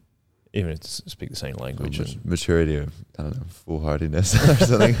 even to speak the same language. Maturity, or I don't know, foolhardiness or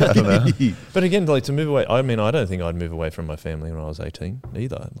something. I don't know. But again, like to move away, I mean, I don't think I'd move away from my family when I was 18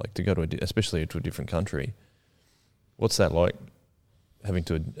 either. Like to go to especially to a different country. What's that like? Having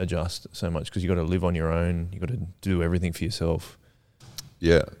to adjust so much because you got to live on your own. You got to do everything for yourself.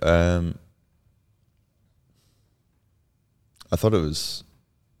 Yeah. I thought it was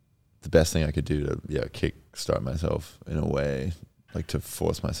the best thing I could do to kickstart myself in a way. Like to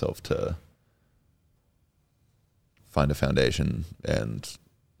force myself to find a foundation and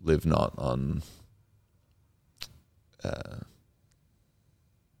live not on, I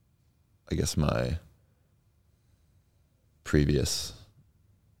guess my previous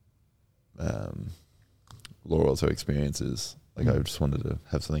laurels or experiences. Like I just wanted to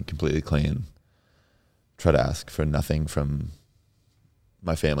have something completely clean, try to ask for nothing from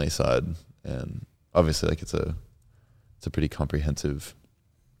my family side, and obviously like it's a pretty comprehensive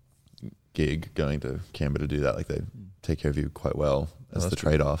gig going to Canberra to do that. Like they take care of you quite well as the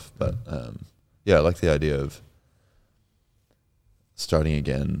trade-off. But I like the idea of starting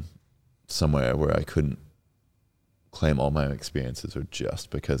again somewhere where I couldn't claim all my experiences were just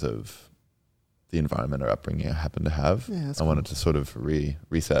because of the environment or upbringing I happened to have. Yeah, I wanted to sort of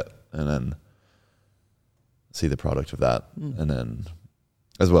reset and then see the product of that. And then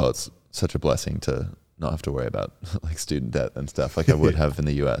as well, it's such a blessing to not have to worry about like student debt and stuff like I would have in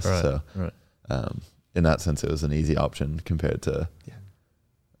the US. Right, so right. In that sense, it was an easy option compared to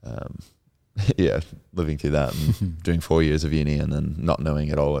living through that and doing 4 years of uni and then not knowing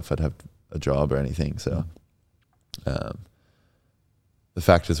at all if I'd have a job or anything. So the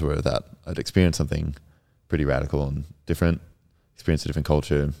factors were that I'd experienced something pretty radical and different, experienced a different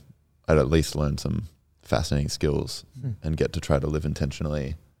culture. I'd at least learn some fascinating skills and get to try to live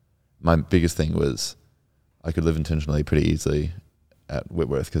intentionally. My biggest thing was I could live intentionally pretty easily at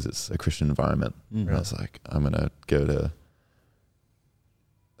Whitworth because it's a Christian environment. And I was like, I'm going to go to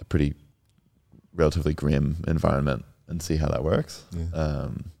a pretty relatively grim environment and see how that works. Yeah.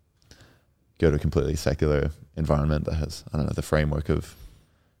 Go to a completely secular environment that has, I don't know, the framework of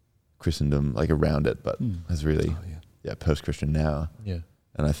Christendom like around it, but has really, post-Christian now. Yeah.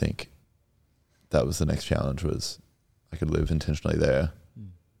 And I think that was the next challenge was I could live intentionally there.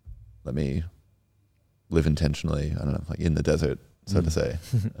 Let me live intentionally, I don't know, like in the desert, so to say,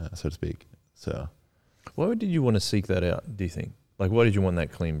 so to speak. So, why did you want to seek that out, do you think? Like, why did you want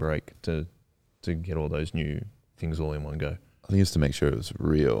that clean break to get all those new things all in one go? I think it's to make sure it was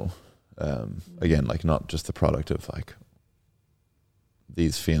real. Again, like not just the product of like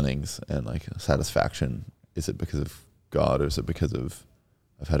these feelings and like satisfaction. Is it because of God or is it because of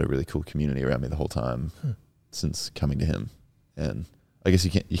I've had a really cool community around me the whole time since coming to Him? And I guess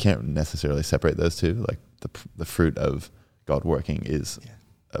you can't necessarily separate those two. Like the fruit of God working is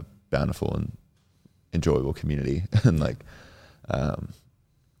a bountiful and enjoyable community, and like,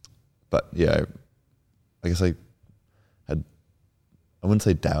 but yeah, I guess I wouldn't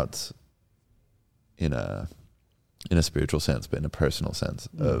say doubts in a spiritual sense, but in a personal sense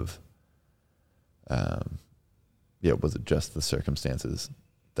of, was it just the circumstances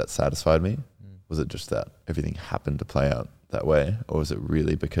that satisfied me? Was it just that everything happened to play out that way? Or was it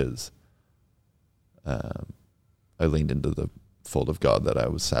really because I leaned into the fold of God that I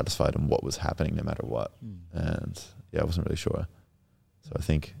was satisfied in what was happening no matter what? And I wasn't really sure. So I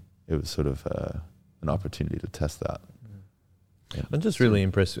think it was sort of an opportunity to test that. Yeah. I'm just really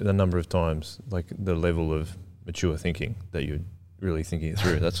impressed with the number of times, like the level of mature thinking that you're really thinking it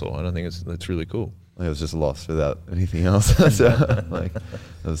through. That's all. I don't think that's really cool. I was just lost without anything else. So like that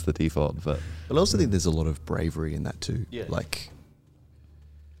was the default. But I also think there's a lot of bravery in that too. Yeah. Like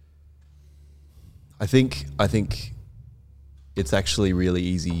I think it's actually really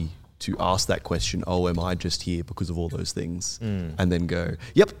easy to ask that question, oh, am I just here because of all those things? And then go,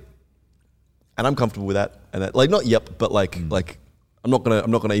 yep. And I'm comfortable with that. And that, like, not yep, but like I'm not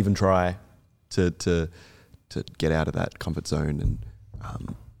gonna even try to get out of that comfort zone.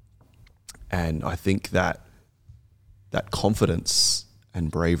 And I think that confidence and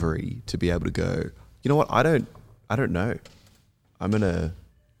bravery to be able to go, you know what, I don't know. I'm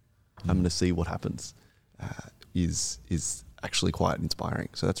gonna see what happens. Is actually quite inspiring.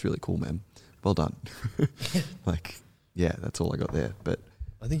 So that's really cool, man. Well done. Like, yeah, that's all I got there. But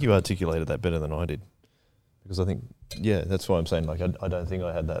I think you articulated that better than I did, because I think, that's why I'm saying, like, I don't think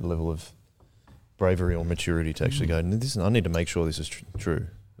I had that level of bravery or maturity to actually go, I need to make sure this is true.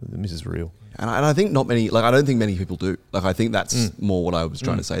 This is real. And I think not many, like, I don't think many people do. Like, I think that's more what I was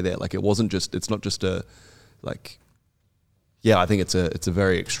trying to say there. Like, it's not just a, like, I think it's a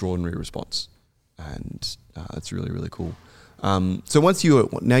very extraordinary response. And it's really, really cool. So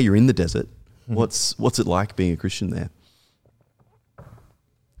now you're in the desert, what's it like being a Christian there?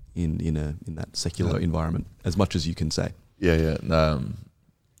 In that secular environment, as much as you can say. Yeah.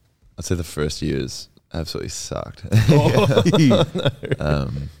 I'd say the first years absolutely sucked.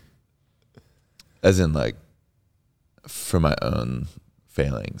 As in, like, for my own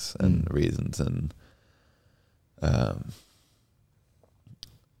failings and reasons, and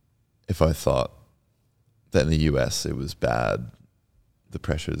if I thought that in the US it was bad, the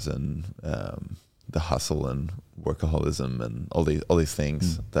pressures and the hustle and workaholism and all these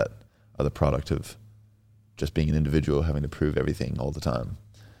things that are the product of just being an individual, having to prove everything all the time,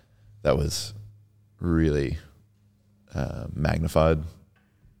 that was really magnified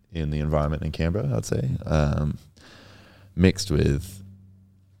in the environment in Canberra, I'd say, mixed with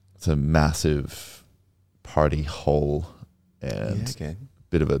some massive party hole and a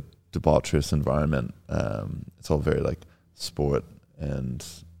bit of a debaucherous environment. It's all very like sport and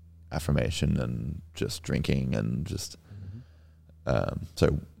affirmation and just drinking and just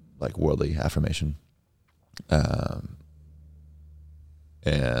so like worldly affirmation,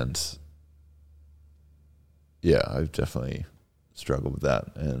 and I've definitely struggled with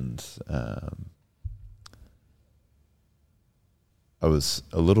that, and I was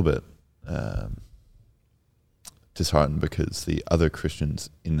a little bit disheartened because the other Christians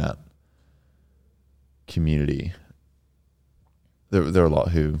in that community, there were a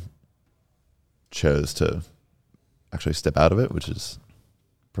lot who chose to actually step out of it, which is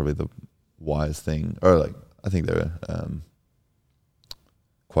probably the wise thing, or like I think they're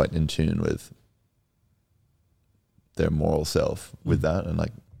quite in tune with their moral self with that, and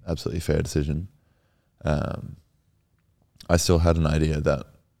like absolutely fair decision. I still had an idea that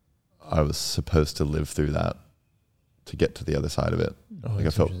I was supposed to live through that to get to the other side of it. Like I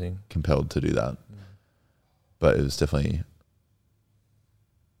felt compelled to do that, but it was definitely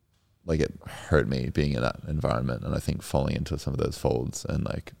like it hurt me being in that environment, and I think falling into some of those folds and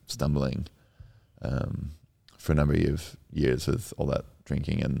like stumbling for a number of years with all that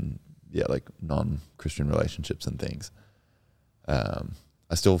drinking and like non-Christian relationships and things. I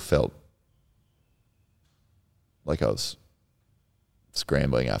still felt like I was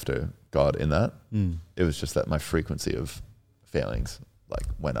scrambling after God in that. It was just that my frequency of failings like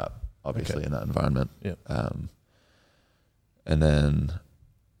went up, obviously, in that environment. And then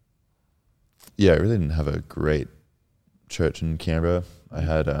I really didn't have a great church in Canberra. I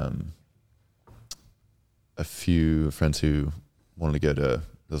had a few friends who wanted to go to,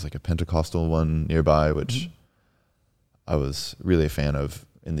 there's like a Pentecostal one nearby, which I was really a fan of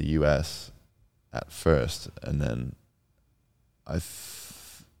in the US at first, and then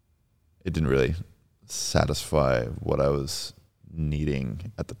it didn't really satisfy what I was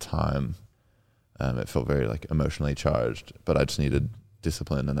needing at the time. It felt very like emotionally charged, but I just needed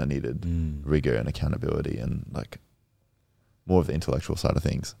discipline, and I needed rigor and accountability, and like more of the intellectual side of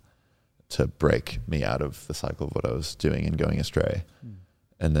things to break me out of the cycle of what I was doing and going astray.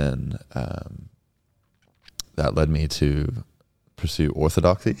 And then that led me to pursue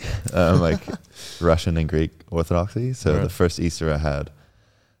orthodoxy, like Russian and Greek orthodoxy. So the first Easter I had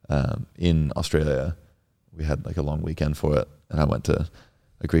in Australia, we had like a long weekend for it, and I went to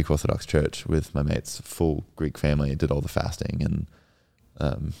a Greek Orthodox church with my mates, full Greek family, did all the fasting and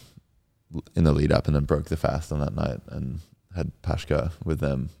in the lead up, and then broke the fast on that night and had Pashka with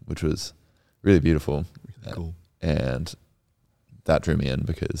them, which was really beautiful. Really cool. And that drew me in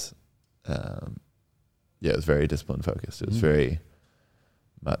because, it was very discipline focused. It was very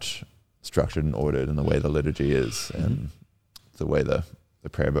much structured and ordered in the way the liturgy is, and the way the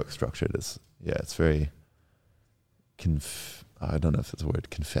prayer book structured is. Yeah, it's very I don't know if it's a word,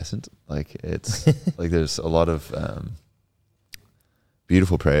 confessant. Like it's like there's a lot of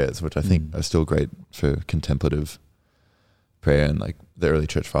beautiful prayers, which I think are still great for contemplative prayer, and like the early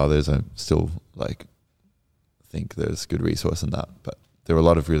church fathers, I still like think there's good resource in that. But there were a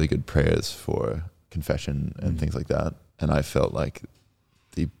lot of really good prayers for confession and things like that, and I felt like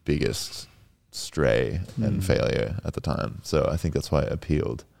the biggest stray and failure at the time. So I think that's why it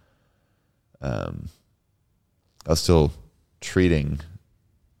appealed. I was still treating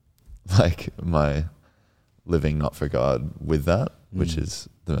like my living not for God with that, which is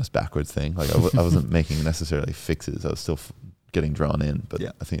the most backwards thing. Like I wasn't making necessarily fixes. I was still getting drawn in, but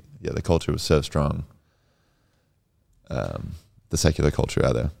I think the culture was so strong, the secular culture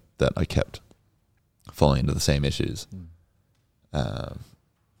rather, that I kept falling into the same issues. But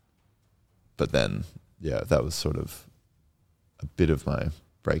then that was sort of a bit of my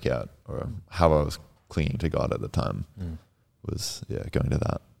breakout, or how I was clinging to God at the time was going to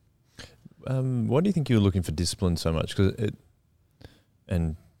that. Why do you think you were looking for discipline so much?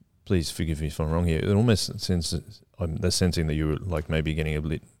 And please forgive me if I'm wrong here, it almost senses, I'm sensing that you were like maybe getting a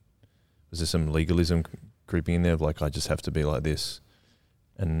bit, was there some legalism creeping in there of like, I just have to be like this,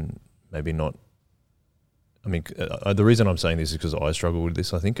 and maybe not. I mean, the reason I'm saying this is because I struggled with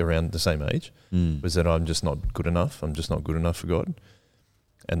this, I think, around the same age, was that I'm just not good enough. I'm just not good enough for God.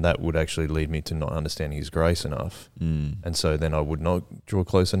 And that would actually lead me to not understanding his grace enough. And so then I would not draw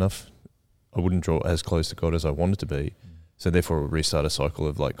close enough. I wouldn't draw as close to God as I wanted to be. So therefore it would restart a cycle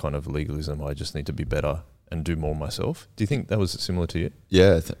of like kind of legalism. I just need to be better and do more myself. Do you think that was similar to you?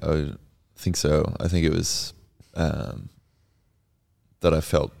 Yeah, I think so. I think it was that I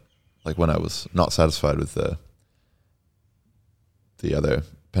felt like when I was not satisfied with the other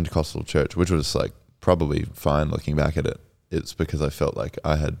Pentecostal church, which was like probably fine looking back at it, it's because I felt like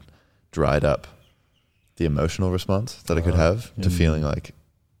I had dried up the emotional response that I could have to feeling like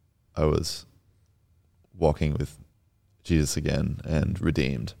I was walking with Jesus again and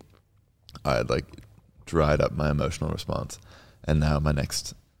redeemed. I had like dried up my emotional response, and now my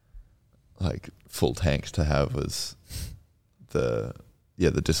next like full tank to have was the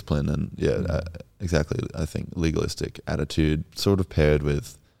discipline and exactly. I think legalistic attitude sort of paired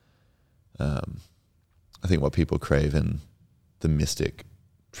with I think what people crave in the mystic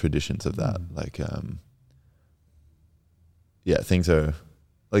traditions of that, like things are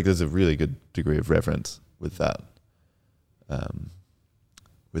like, there's a really good degree of reverence with that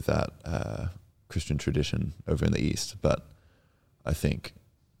Christian tradition over in the East, but I think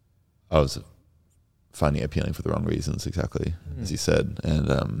I was finding it appealing for the wrong reasons, exactly as you said, and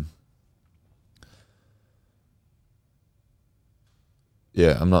I'm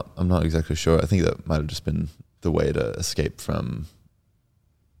not exactly sure. I think that might have just been the way to escape from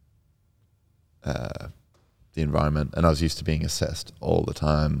the environment, and I was used to being assessed all the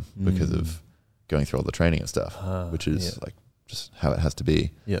time because of going through all the training and stuff, which is like just how it has to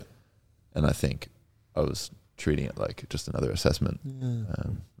be. Yeah, and I think I was treating it like just another assessment in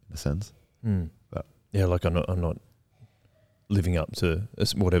a sense. But like I'm not living up to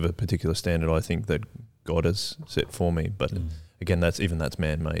whatever particular standard I think that God has set for me, but. Again, that's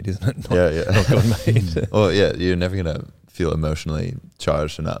man-made, isn't it? Not God-made. Well, you're never going to feel emotionally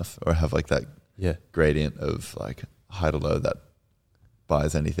charged enough or have like that gradient of like high to low that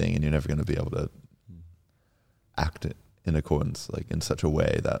buys anything, and you're never going to be able to act in accordance, like in such a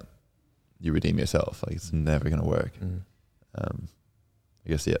way that you redeem yourself. Like it's never going to work. I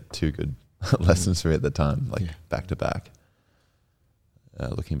guess, two good lessons for me at the time, like back to back,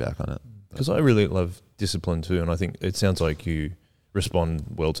 looking back on it. Because I really love discipline too, and I think it sounds like you respond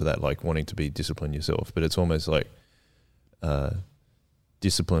well to that, like wanting to be disciplined yourself. But it's almost like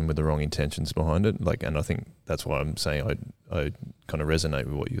discipline with the wrong intentions behind it. Like, and I think that's why I'm saying I kind of resonate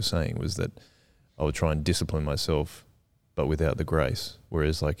with what you're saying, was that I would try and discipline myself, but without the grace.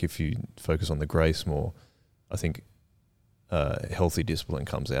 Whereas like if you focus on the grace more, I think healthy discipline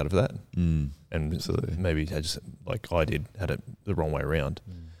comes out of that. And absolutely. maybe I just, like I did, had it the wrong way around,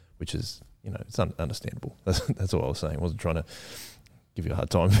 which is, you know, it's understandable. That's all I was saying. I wasn't trying to give you a hard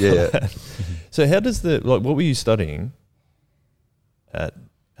time. Yeah. So how does what were you studying at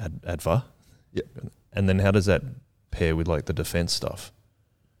ADVA? Yeah. And then how does that pair with like the defense stuff?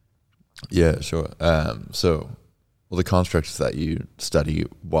 Yeah, sure. The constructs that you study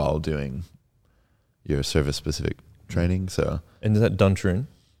while doing your service-specific training. So, and is that Duntroon?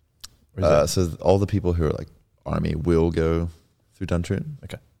 So all the people who are like Army will go through Duntroon.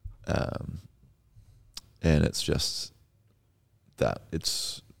 Okay. And it's just that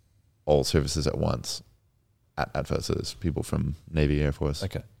it's all services at once at ADVA. So there's people from Navy, Air Force,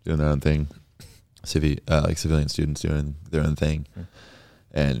 doing their own thing, civilian students doing their own thing,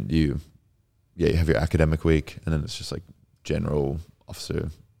 and you have your academic week, and then it's just like general officer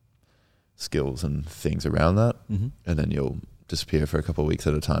skills and things around that, and then you'll disappear for a couple of weeks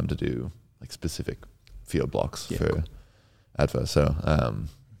at a time to do like specific field blocks for ADVA. So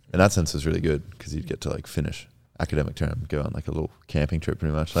in that sense, it's really good because you get to like finish academic term, go on like a little camping trip,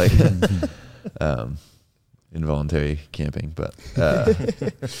 pretty much, like involuntary camping. But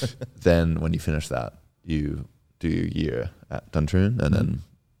then when you finish that, you do your year at Duntroon, and then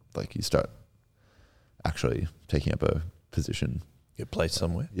like you start actually taking up a position. Get placed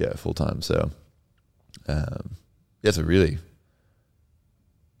somewhere. Yeah, full time. So it's a really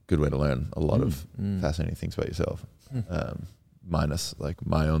good way to learn a lot of fascinating things about yourself. Minus like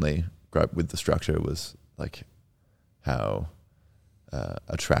my only gripe with the structure was like how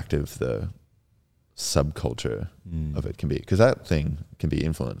attractive the subculture of it can be, because that thing can be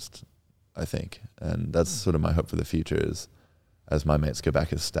influenced, I think, and that's sort of my hope for the future is as my mates go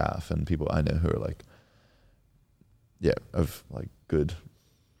back as staff and people I know who are like of like good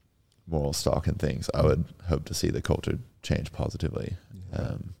moral stock and things, I would hope to see the culture change positively.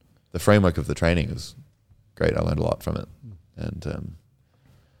 The framework of the training is great. I learned a lot from it, and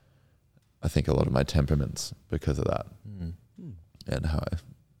I think a lot of my temperament's because of that, and how I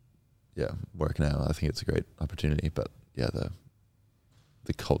work now. I think it's a great opportunity, but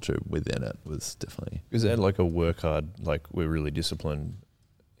the culture within it was definitely. Is that like a work hard, like we're really disciplined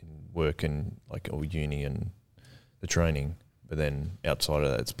in work and like or uni and the training, but then outside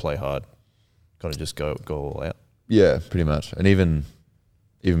of that it's play hard, kind of just go all out? Yeah, pretty much. And even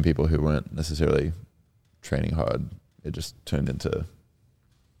people who weren't necessarily training hard, it just turned into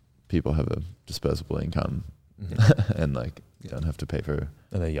people have a disposable income and like you don't have to pay for,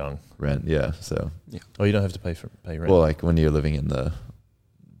 and they're young, rent. So oh, you don't have to pay rent. Well, like when you're living in the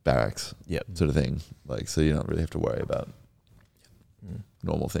barracks, sort of thing, like so you don't really have to worry about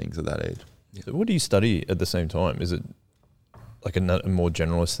normal things at that age. So what do you study at the same time? Is it like a more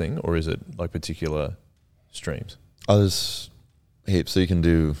generalist thing, or is it like particular streams? There's heaps. So you can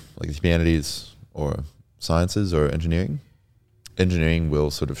do like humanities or sciences or engineering. Engineering will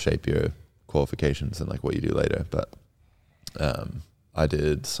sort of shape your qualifications and like what you do later. But I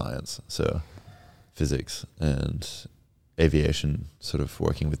did science, so physics and aviation, sort of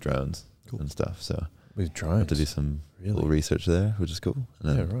working with drones and stuff. So with drones, I had to do some little research there, which is cool.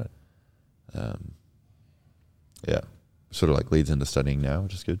 And then, sort of like leads into studying now,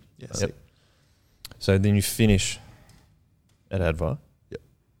 which is good. So then you finish at ADVA. Yep.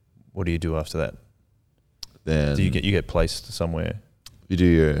 What do you do after that? Then do you get placed somewhere? You do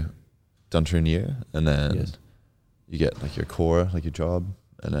your Duntroon year, and then you get like your core, like your job,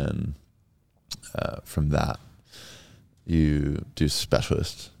 and then from that you do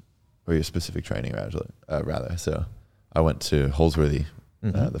specialist or your specific training rather. So I went to Holsworthy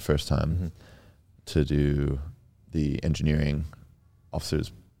the first time to do the engineering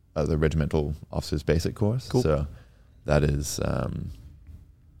officers, the regimental officers basic course. Cool. So that is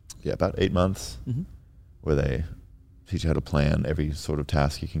about 8 months where they teach you how to plan every sort of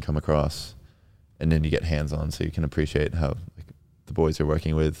task you can come across, and then you get hands-on so you can appreciate how like, the boys you're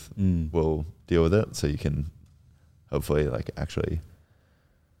working with will deal with it, so you can hopefully like actually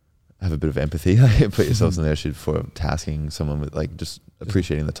have a bit of empathy, put yourselves in their shoes for tasking someone with like just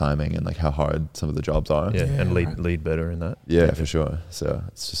appreciating the timing and like how hard some of the jobs are. And lead better in that. Yeah, for sure. So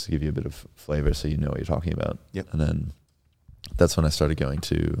it's just to give you a bit of flavor so you know what you're talking about. And then that's when I started going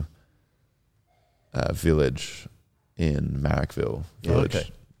to a village in Marrickville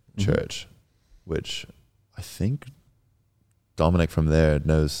Village Church, which I think Dominic from there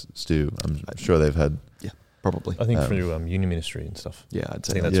knows Stu. I'm sure they've had Probably. I think through uni ministry and stuff. Yeah, I'd I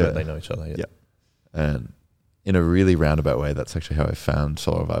say think that. that's where they know each other. Yeah. And in a really roundabout way, that's actually how I found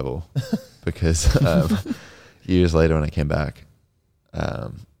Soul Revival. Because years later when I came back,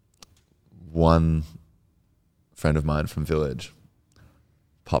 one friend of mine from Village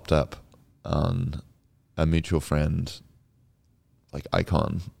popped up on a mutual friend like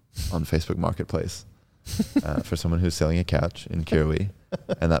icon on Facebook Marketplace for someone who's selling a couch in Kirrawee.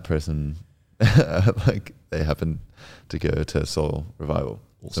 And that person, like, they happened to go to Soul Revival.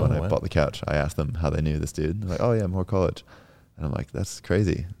 So when I bought the couch, I asked them how they knew this dude. They're like, oh yeah, Moore College. And I'm like, that's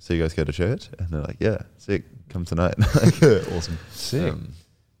crazy. So you guys go to church? And they're like, yeah, sick. Come tonight. Awesome. Sick.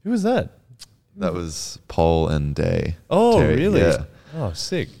 Who was that? That was Paul and Day. Oh, Terry. really? Yeah. Oh,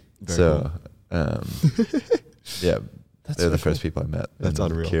 sick. Very So, yeah, That's they're so the first cool. people I met. That's in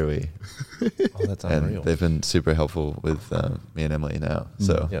unreal. Kirrawee. Oh, that's And unreal. they've been super helpful with me and Emily now.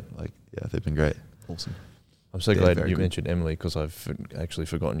 So, Yep. like, yeah, they've been great. Awesome. I'm so Yeah, glad very you good. mentioned Emily because I've actually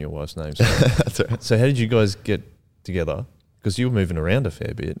forgotten your wife's name. So, That's all right. so how did you guys get together? Because you were moving around a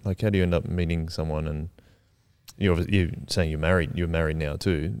fair bit. Like, how do you end up meeting someone? And you're saying you're married. You're married now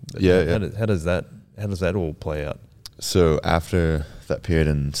too. But Yeah, How does that all play out? So after that period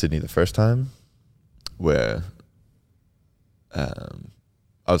in Sydney the first time, where I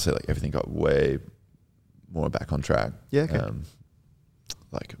would say like everything got way more back on track. Yeah, okay.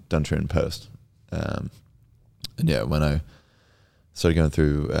 Like Duntroon post. And yeah, when I started going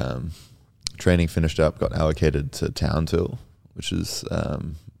through training, finished up, got allocated to Townsville, which is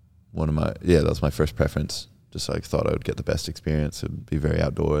that was my first preference. Just like thought I would get the best experience. It'd be very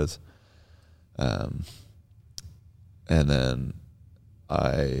outdoors. And then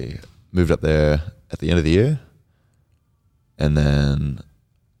I moved up there at the end of the year. And then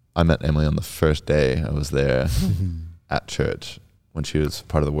I met Emily on the first day I was there at church when she was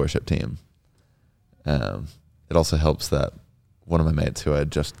part of the worship team. It also helps that one of my mates who I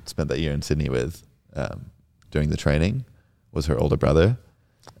had just spent that year in Sydney with during the training was her older brother.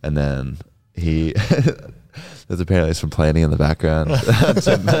 And then he... There's apparently some planning in the background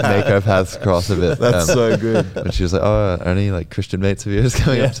to make our paths cross a bit. That's so good. And she was like, "Oh, are any like Christian mates of yours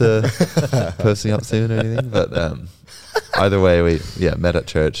coming up to posting up soon or anything?" But either way, we met at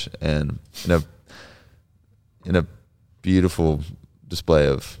church, and in a beautiful display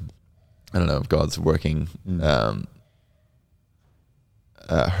of of God's working.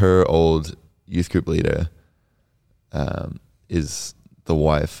 Her old youth group leader is the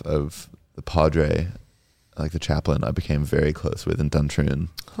wife of the padre, like the chaplain I became very close with in Duntroon,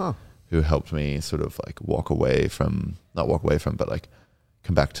 who helped me sort of like not walk away from, but like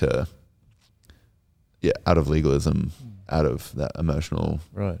come back to, out of legalism, out of that emotional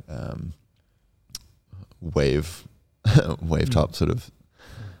Right. wave top sort of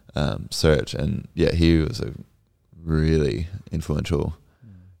search. And he was a really influential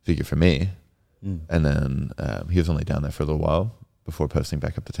figure for me. And then he was only down there for a little while before posting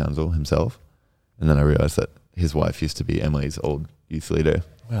back up to Townsville himself. And then I realized that his wife used to be Emily's old youth leader.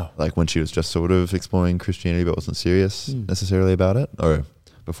 Wow. Like when she was just sort of exploring Christianity but wasn't serious necessarily about it, or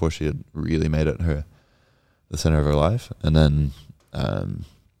before she had really made it the center of her life. And then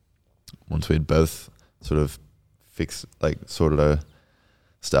once we had both sort of sorted our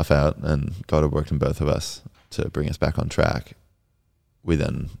stuff out and God had worked in both of us to bring us back on track, we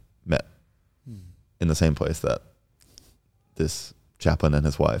then met in the same place that this chaplain and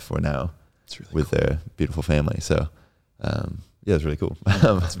his wife were now Really with their beautiful family. So it was really cool.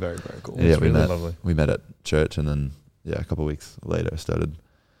 It's very, very cool. Yeah, It's really lovely. We met at church, and then a couple of weeks later started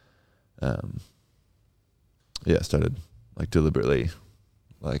like deliberately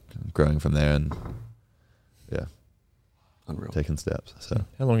like growing from there, and Unreal. taking steps. So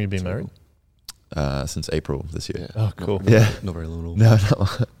How long have you been married? since April this year. Yeah. Oh, cool. Not very long at all.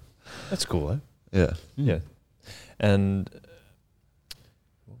 No, That's cool, eh? yeah. Yeah. And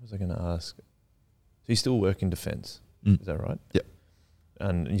what was I going to ask? So you still work in defence, is that right? Yep.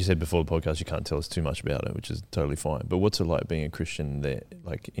 And you said before the podcast you can't tell us too much about it, which is totally fine. But what's it like being a Christian there,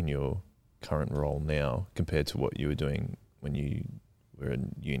 like in your current role now, compared to what you were doing when you were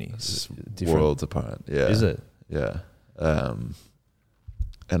in uni? It's Is it different? worlds apart. Yeah. Is it? Yeah. And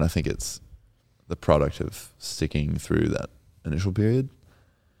I think it's the product of sticking through that initial period.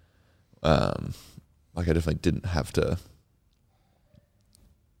 Like I definitely didn't have to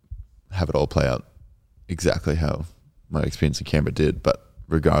have it all play out exactly how my experience in Canberra did, but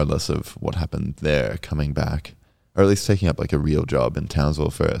regardless of what happened there, coming back, or at least taking up like a real job in Townsville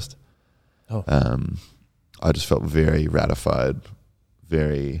first, I just felt very ratified,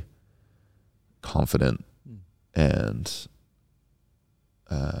 very confident, and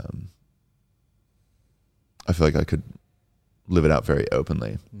I feel like I could live it out very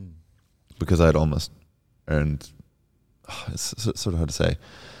openly because I'd almost earned, it's sort of hard to say.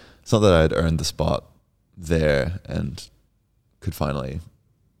 It's not that I'd earned the spot there and could finally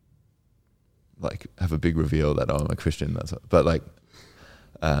like have a big reveal that, oh, I'm a Christian. But like,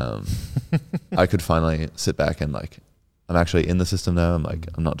 I could finally sit back and like, I'm actually in the system now.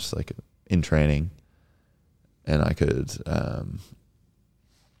 I'm not just like in training, and I could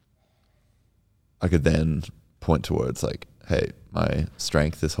then point towards like, hey, my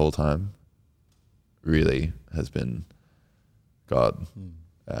strength this whole time really has been God.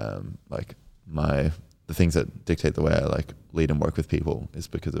 Like the things that dictate the way I like lead and work with people is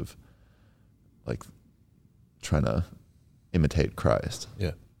because of like trying to imitate Christ.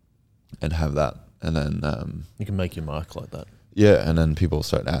 Yeah. And have that. And then you can make your mark like that. Yeah, and then people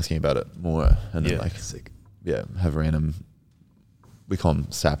start asking about it more, and then like sick. Yeah, have random, we call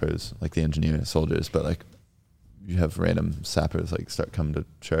them sappers, like the engineer soldiers, but like you have random sappers like start coming to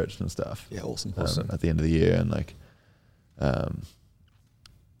church and stuff. Yeah, awesome. At the end of the year, and like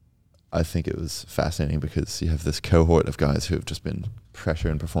I think it was fascinating because you have this cohort of guys who have just been pressure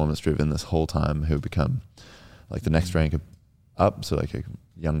and performance driven this whole time, who become like the next rank up, so like a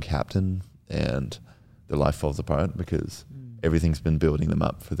young captain, and their life falls apart because everything's been building them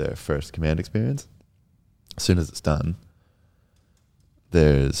up for their first command experience. As soon as it's done,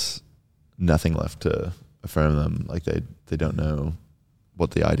 there's nothing left to affirm them. Like they don't know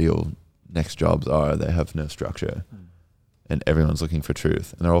what the ideal next jobs are. They have no structure, and everyone's looking for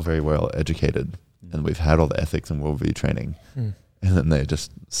truth, and they're all very well educated, and we've had all the ethics and worldview training, and then they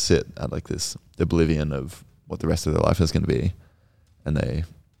just sit at like this oblivion of what the rest of their life is going to be, and they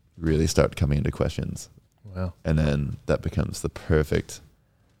really start coming into questions. Wow. And then that becomes the perfect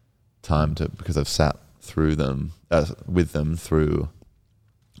time to, because I've sat through them, with them through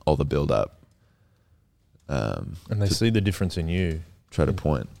all the build up. And they see the difference in you. Try to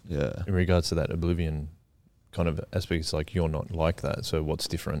point, yeah. In regards to that oblivion kind of aspect, it's like, you're not like that, so what's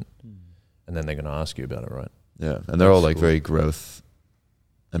different? And then they're going to ask you about it, right? Yeah, and they're all like very growth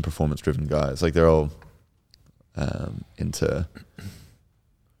and performance driven guys. Like they're all into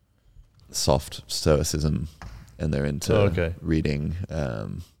soft stoicism, and they're into reading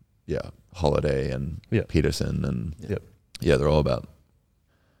Holiday and Peterson, and they're all about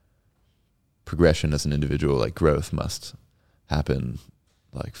progression as an individual. Like growth must happen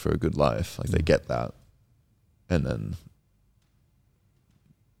like for a good life. Like they get that, and then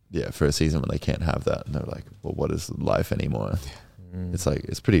for a season when they can't have that, and they're like, well, what is life anymore? It's like,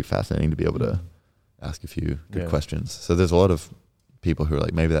 it's pretty fascinating to be able to ask a few good questions. So there's a lot of people who are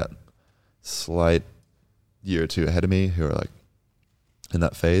like maybe that slight year or two ahead of me, who are like in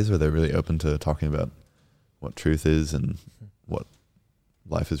that phase where they're really open to talking about what truth is and what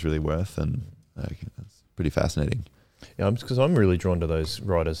life is really worth, and like, it's pretty fascinating. Yeah, because I'm really drawn to those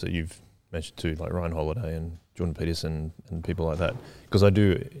writers that you've mentioned too, like Ryan Holiday and Jordan Peterson and people like that, because I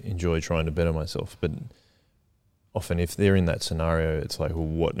do enjoy trying to better myself. But often if they're in that scenario, it's like, well,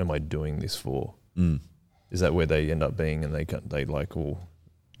 what am I doing this for? Is that where they end up being, and they like, well,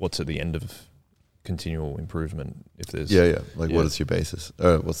 what's at the end of continual improvement? If there's what is your basis?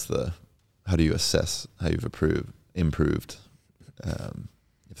 How do you assess how you've improved?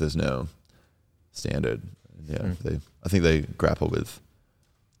 If there's no standard, I think they grapple with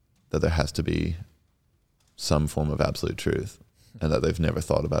that there has to be some form of absolute truth, and that they've never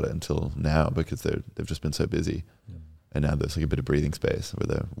thought about it until now because they've just been so busy, and now there's like a bit of breathing space where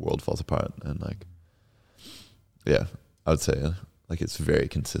their world falls apart, and like, I would say like it's very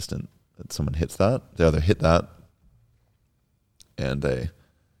consistent that someone hits that. They either hit that and they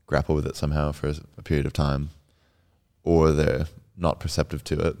grapple with it somehow for a period of time, or they're not perceptive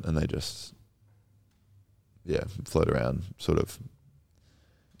to it and they just float around, sort of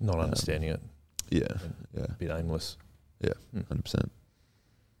not understanding it. A bit aimless. 100%.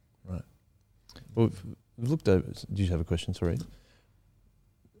 Right. Well, we've looked over. Do you have a question? Sorry.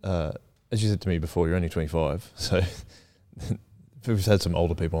 As you said to me before, you're only 25, so we've had some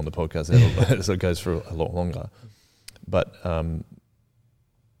older people on the podcast, so it goes for a lot longer. But I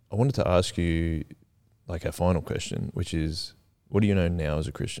wanted to ask you, like, our final question, which is, what do you know now as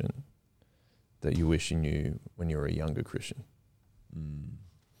a Christian that you wish you knew when you were a younger Christian?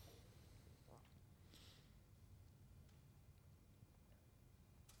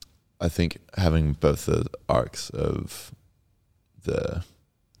 I think having both the arcs of the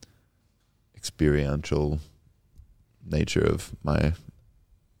experiential nature of my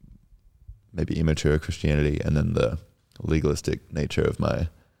maybe immature Christianity, and then the legalistic nature of my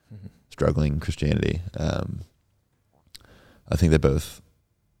struggling Christianity. I think they both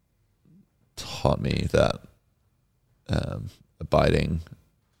taught me that abiding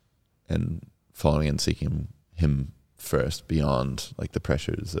and following and seeking him first beyond like the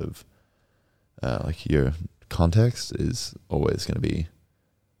pressures of like your context is always going to be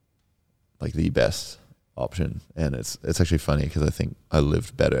like the best option. And it's actually funny because I think I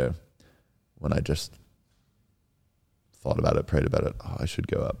lived better when I just thought about it, prayed about it. Oh, I should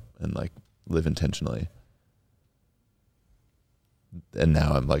go up and like live intentionally. And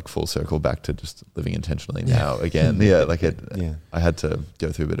now I'm like full circle back to just living intentionally now again. Yeah, like I had to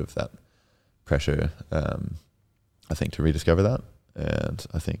go through a bit of that pressure, I think, to rediscover that. And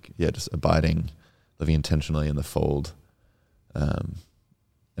I think, just abiding, living intentionally in the fold,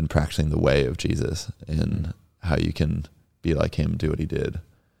 and practicing the way of Jesus in how you can be like him, do what he did,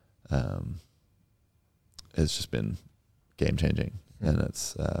 has just been game changing. And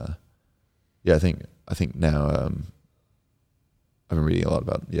it's, I think now, I've been reading a lot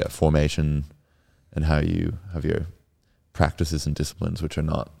about formation and how you have your practices and disciplines, which are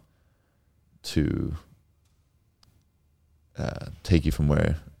not to take you from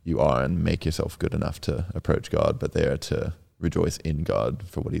where you are and make yourself good enough to approach God, but they are to rejoice in God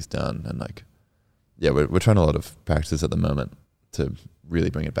for what he's done. And like, we're trying a lot of practices at the moment to really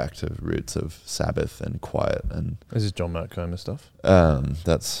bring it back to roots of Sabbath and quiet. And this is John Mark Comer stuff.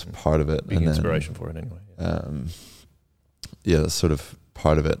 That's part of it. Big inspiration for it anyway. That's sort of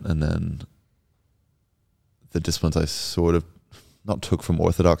part of it. And then the disciplines I sort of not took from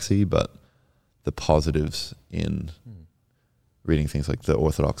orthodoxy, but the positives in reading things like the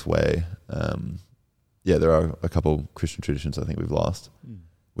Orthodox way. There are a couple Christian traditions I think we've lost,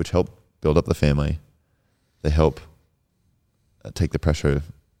 which help build up the family. They help take the pressure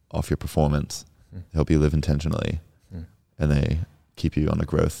off your performance, help you live intentionally, and they keep you on a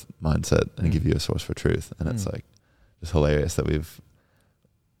growth mindset and give you a source for truth. And it's like, it's hilarious that we've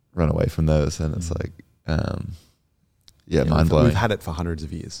run away from those, and it's like, mind blowing. We've had it for hundreds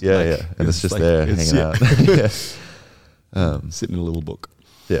of years. And it's just like, there hanging out. Sitting in a little book.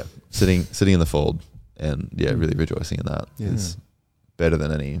 Yeah, sitting in the fold, and really rejoicing in that is better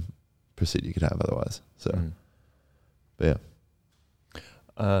than any pursuit you could have otherwise. So, but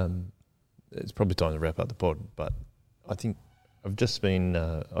it's probably time to wrap up the pod. But I think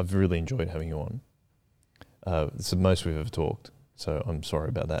I've really enjoyed having you on. It's the most we've ever talked, so I'm sorry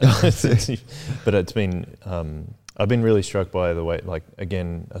about that. But it's been, I've been really struck by the way, like,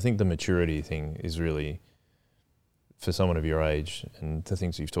 again, I think the maturity thing is really, for someone of your age and the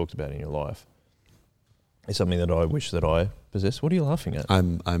things you've talked about in your life, is something that I wish that I possess. What are you laughing at?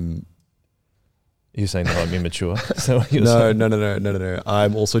 You're saying that I'm immature? So No.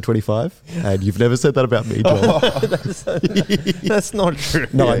 I'm also 25, and you've never said that about me, John. That's not true.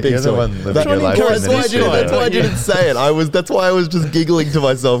 No, I think so. That's why I didn't say it. That's why I was just giggling to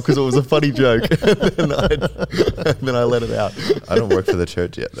myself because it was a funny joke, and then I let it out. I don't work for the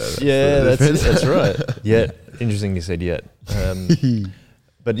church yet, though. That's right. Yet, interesting you said yet.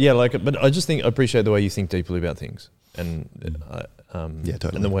 But I just think I appreciate the way you think deeply about things, and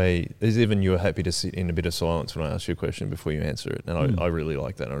totally. And the way, there's even you were happy to sit in a bit of silence when I asked you a question before you answer it. And I really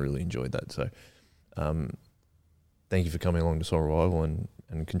like that. I really enjoyed that. So thank you for coming along to Soul Revival and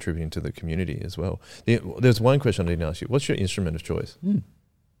contributing to the community as well. There's one question I didn't ask you. What's your instrument of choice?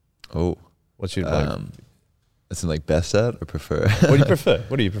 Oh. What's your, it's like best at or prefer? What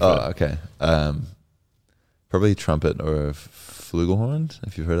do you prefer? Oh, okay. Probably trumpet or flugelhorn,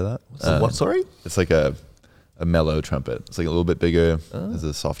 if you've heard of that. What, sorry? It's like a mellow trumpet. It's like a little bit bigger, has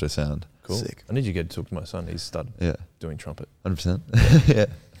a softer sound. Cool. Sick. I need you to talk to my son. He's started doing trumpet. 100%. Yeah.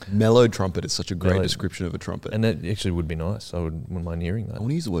 Mellow trumpet is such a great description of a trumpet. And that actually would be nice. I wouldn't mind hearing that. I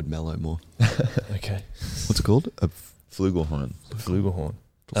want to use the word mellow more. Okay. What's it called? A flugelhorn. Flugelhorn.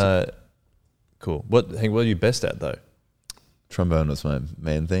 Cool. What are you best at though? Trombone was my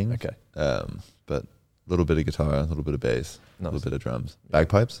main thing. Okay. But a little bit of guitar, a little bit of bass, a little bit of drums.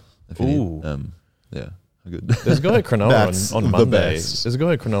 Bagpipes. If you need. Yeah. Good. There's a guy at Cronulla on Monday. There's a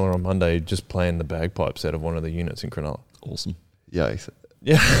guy at Cronulla on Monday just playing the bagpipes out of one of the units in Cronulla. Awesome. Yeah.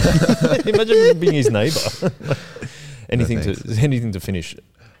 Imagine being his neighbour. Anything to finish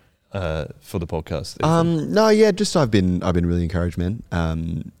for the podcast? I've been really encouraged, man.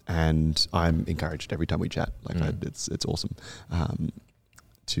 And I'm encouraged every time we chat. It's awesome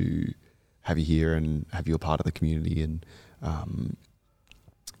to have you here and have you a part of the community, and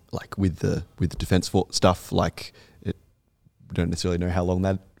with the defense stuff, we don't necessarily know how long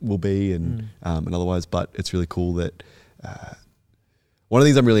that will be and otherwise, but it's really cool that one of the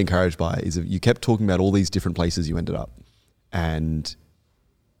things I'm really encouraged by is that you kept talking about all these different places you ended up, and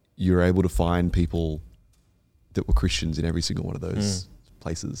you're able to find people that were Christians in every single one of those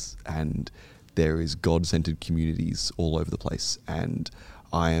places, and there is God-centered communities all over the place, and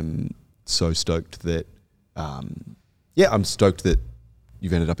I am so stoked that, I'm stoked that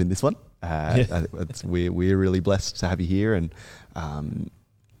you've ended up in this one. We're really blessed to have you here, and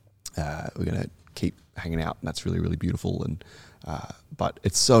we're going to keep hanging out, and that's really, really beautiful. And but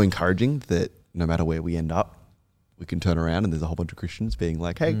it's so encouraging that no matter where we end up, we can turn around and there's a whole bunch of Christians being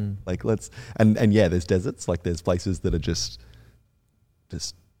like, hey, like let's, and there's deserts, like there's places that are just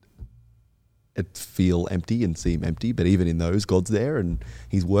it feel empty and seem empty, but even in those, God's there and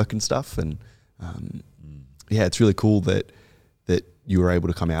He's working stuff. And it's really cool that you were able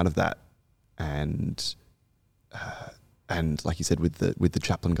to come out of that, and like you said with the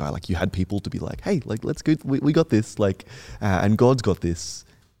chaplain guy, like you had people to be like, hey, like let's go, we got this, like, and God's got this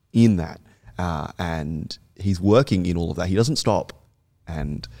in that, and He's working in all of that. He doesn't stop,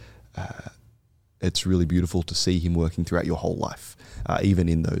 and it's really beautiful to see Him working throughout your whole life, even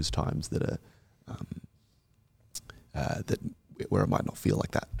in those times that are where it might not feel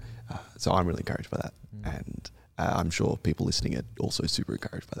like that. So I'm really encouraged by that, and I'm sure people listening are also super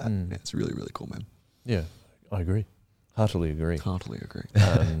encouraged by that. Yeah, it's really, really cool, man. Yeah, I agree. Heartily agree.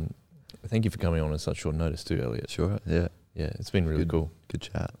 Thank you for coming on such short notice too, Elliott. Sure. Yeah. Yeah, it's been really cool. Good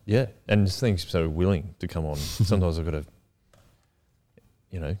chat. Yeah, and just thanks so willing to come on. Sometimes I've got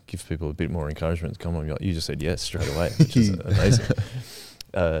to, give people a bit more encouragement to come on. You just said yes straight away, which is amazing.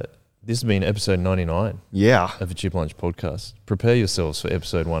 This has been episode 99 of the Chip Lunch podcast. Prepare yourselves for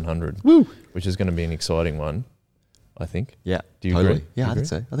episode 100, which is going to be an exciting one, I think. Yeah. Do you agree? Yeah, I think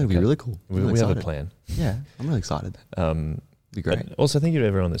so. I think it'll be really cool. We have a plan. Yeah, I'm really excited. Be great. Also, thank you to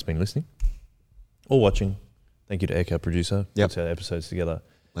everyone that's been listening or watching. Thank you to Echo, producer, puts our episodes together.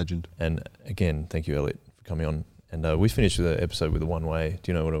 Legend. And again, thank you, Elliott, for coming on. And we finished the episode with a one-way.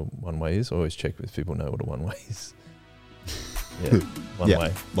 Do you know what a one-way is? I always check if people know what a one-way is. Yeah, one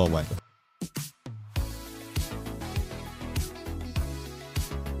way. One way.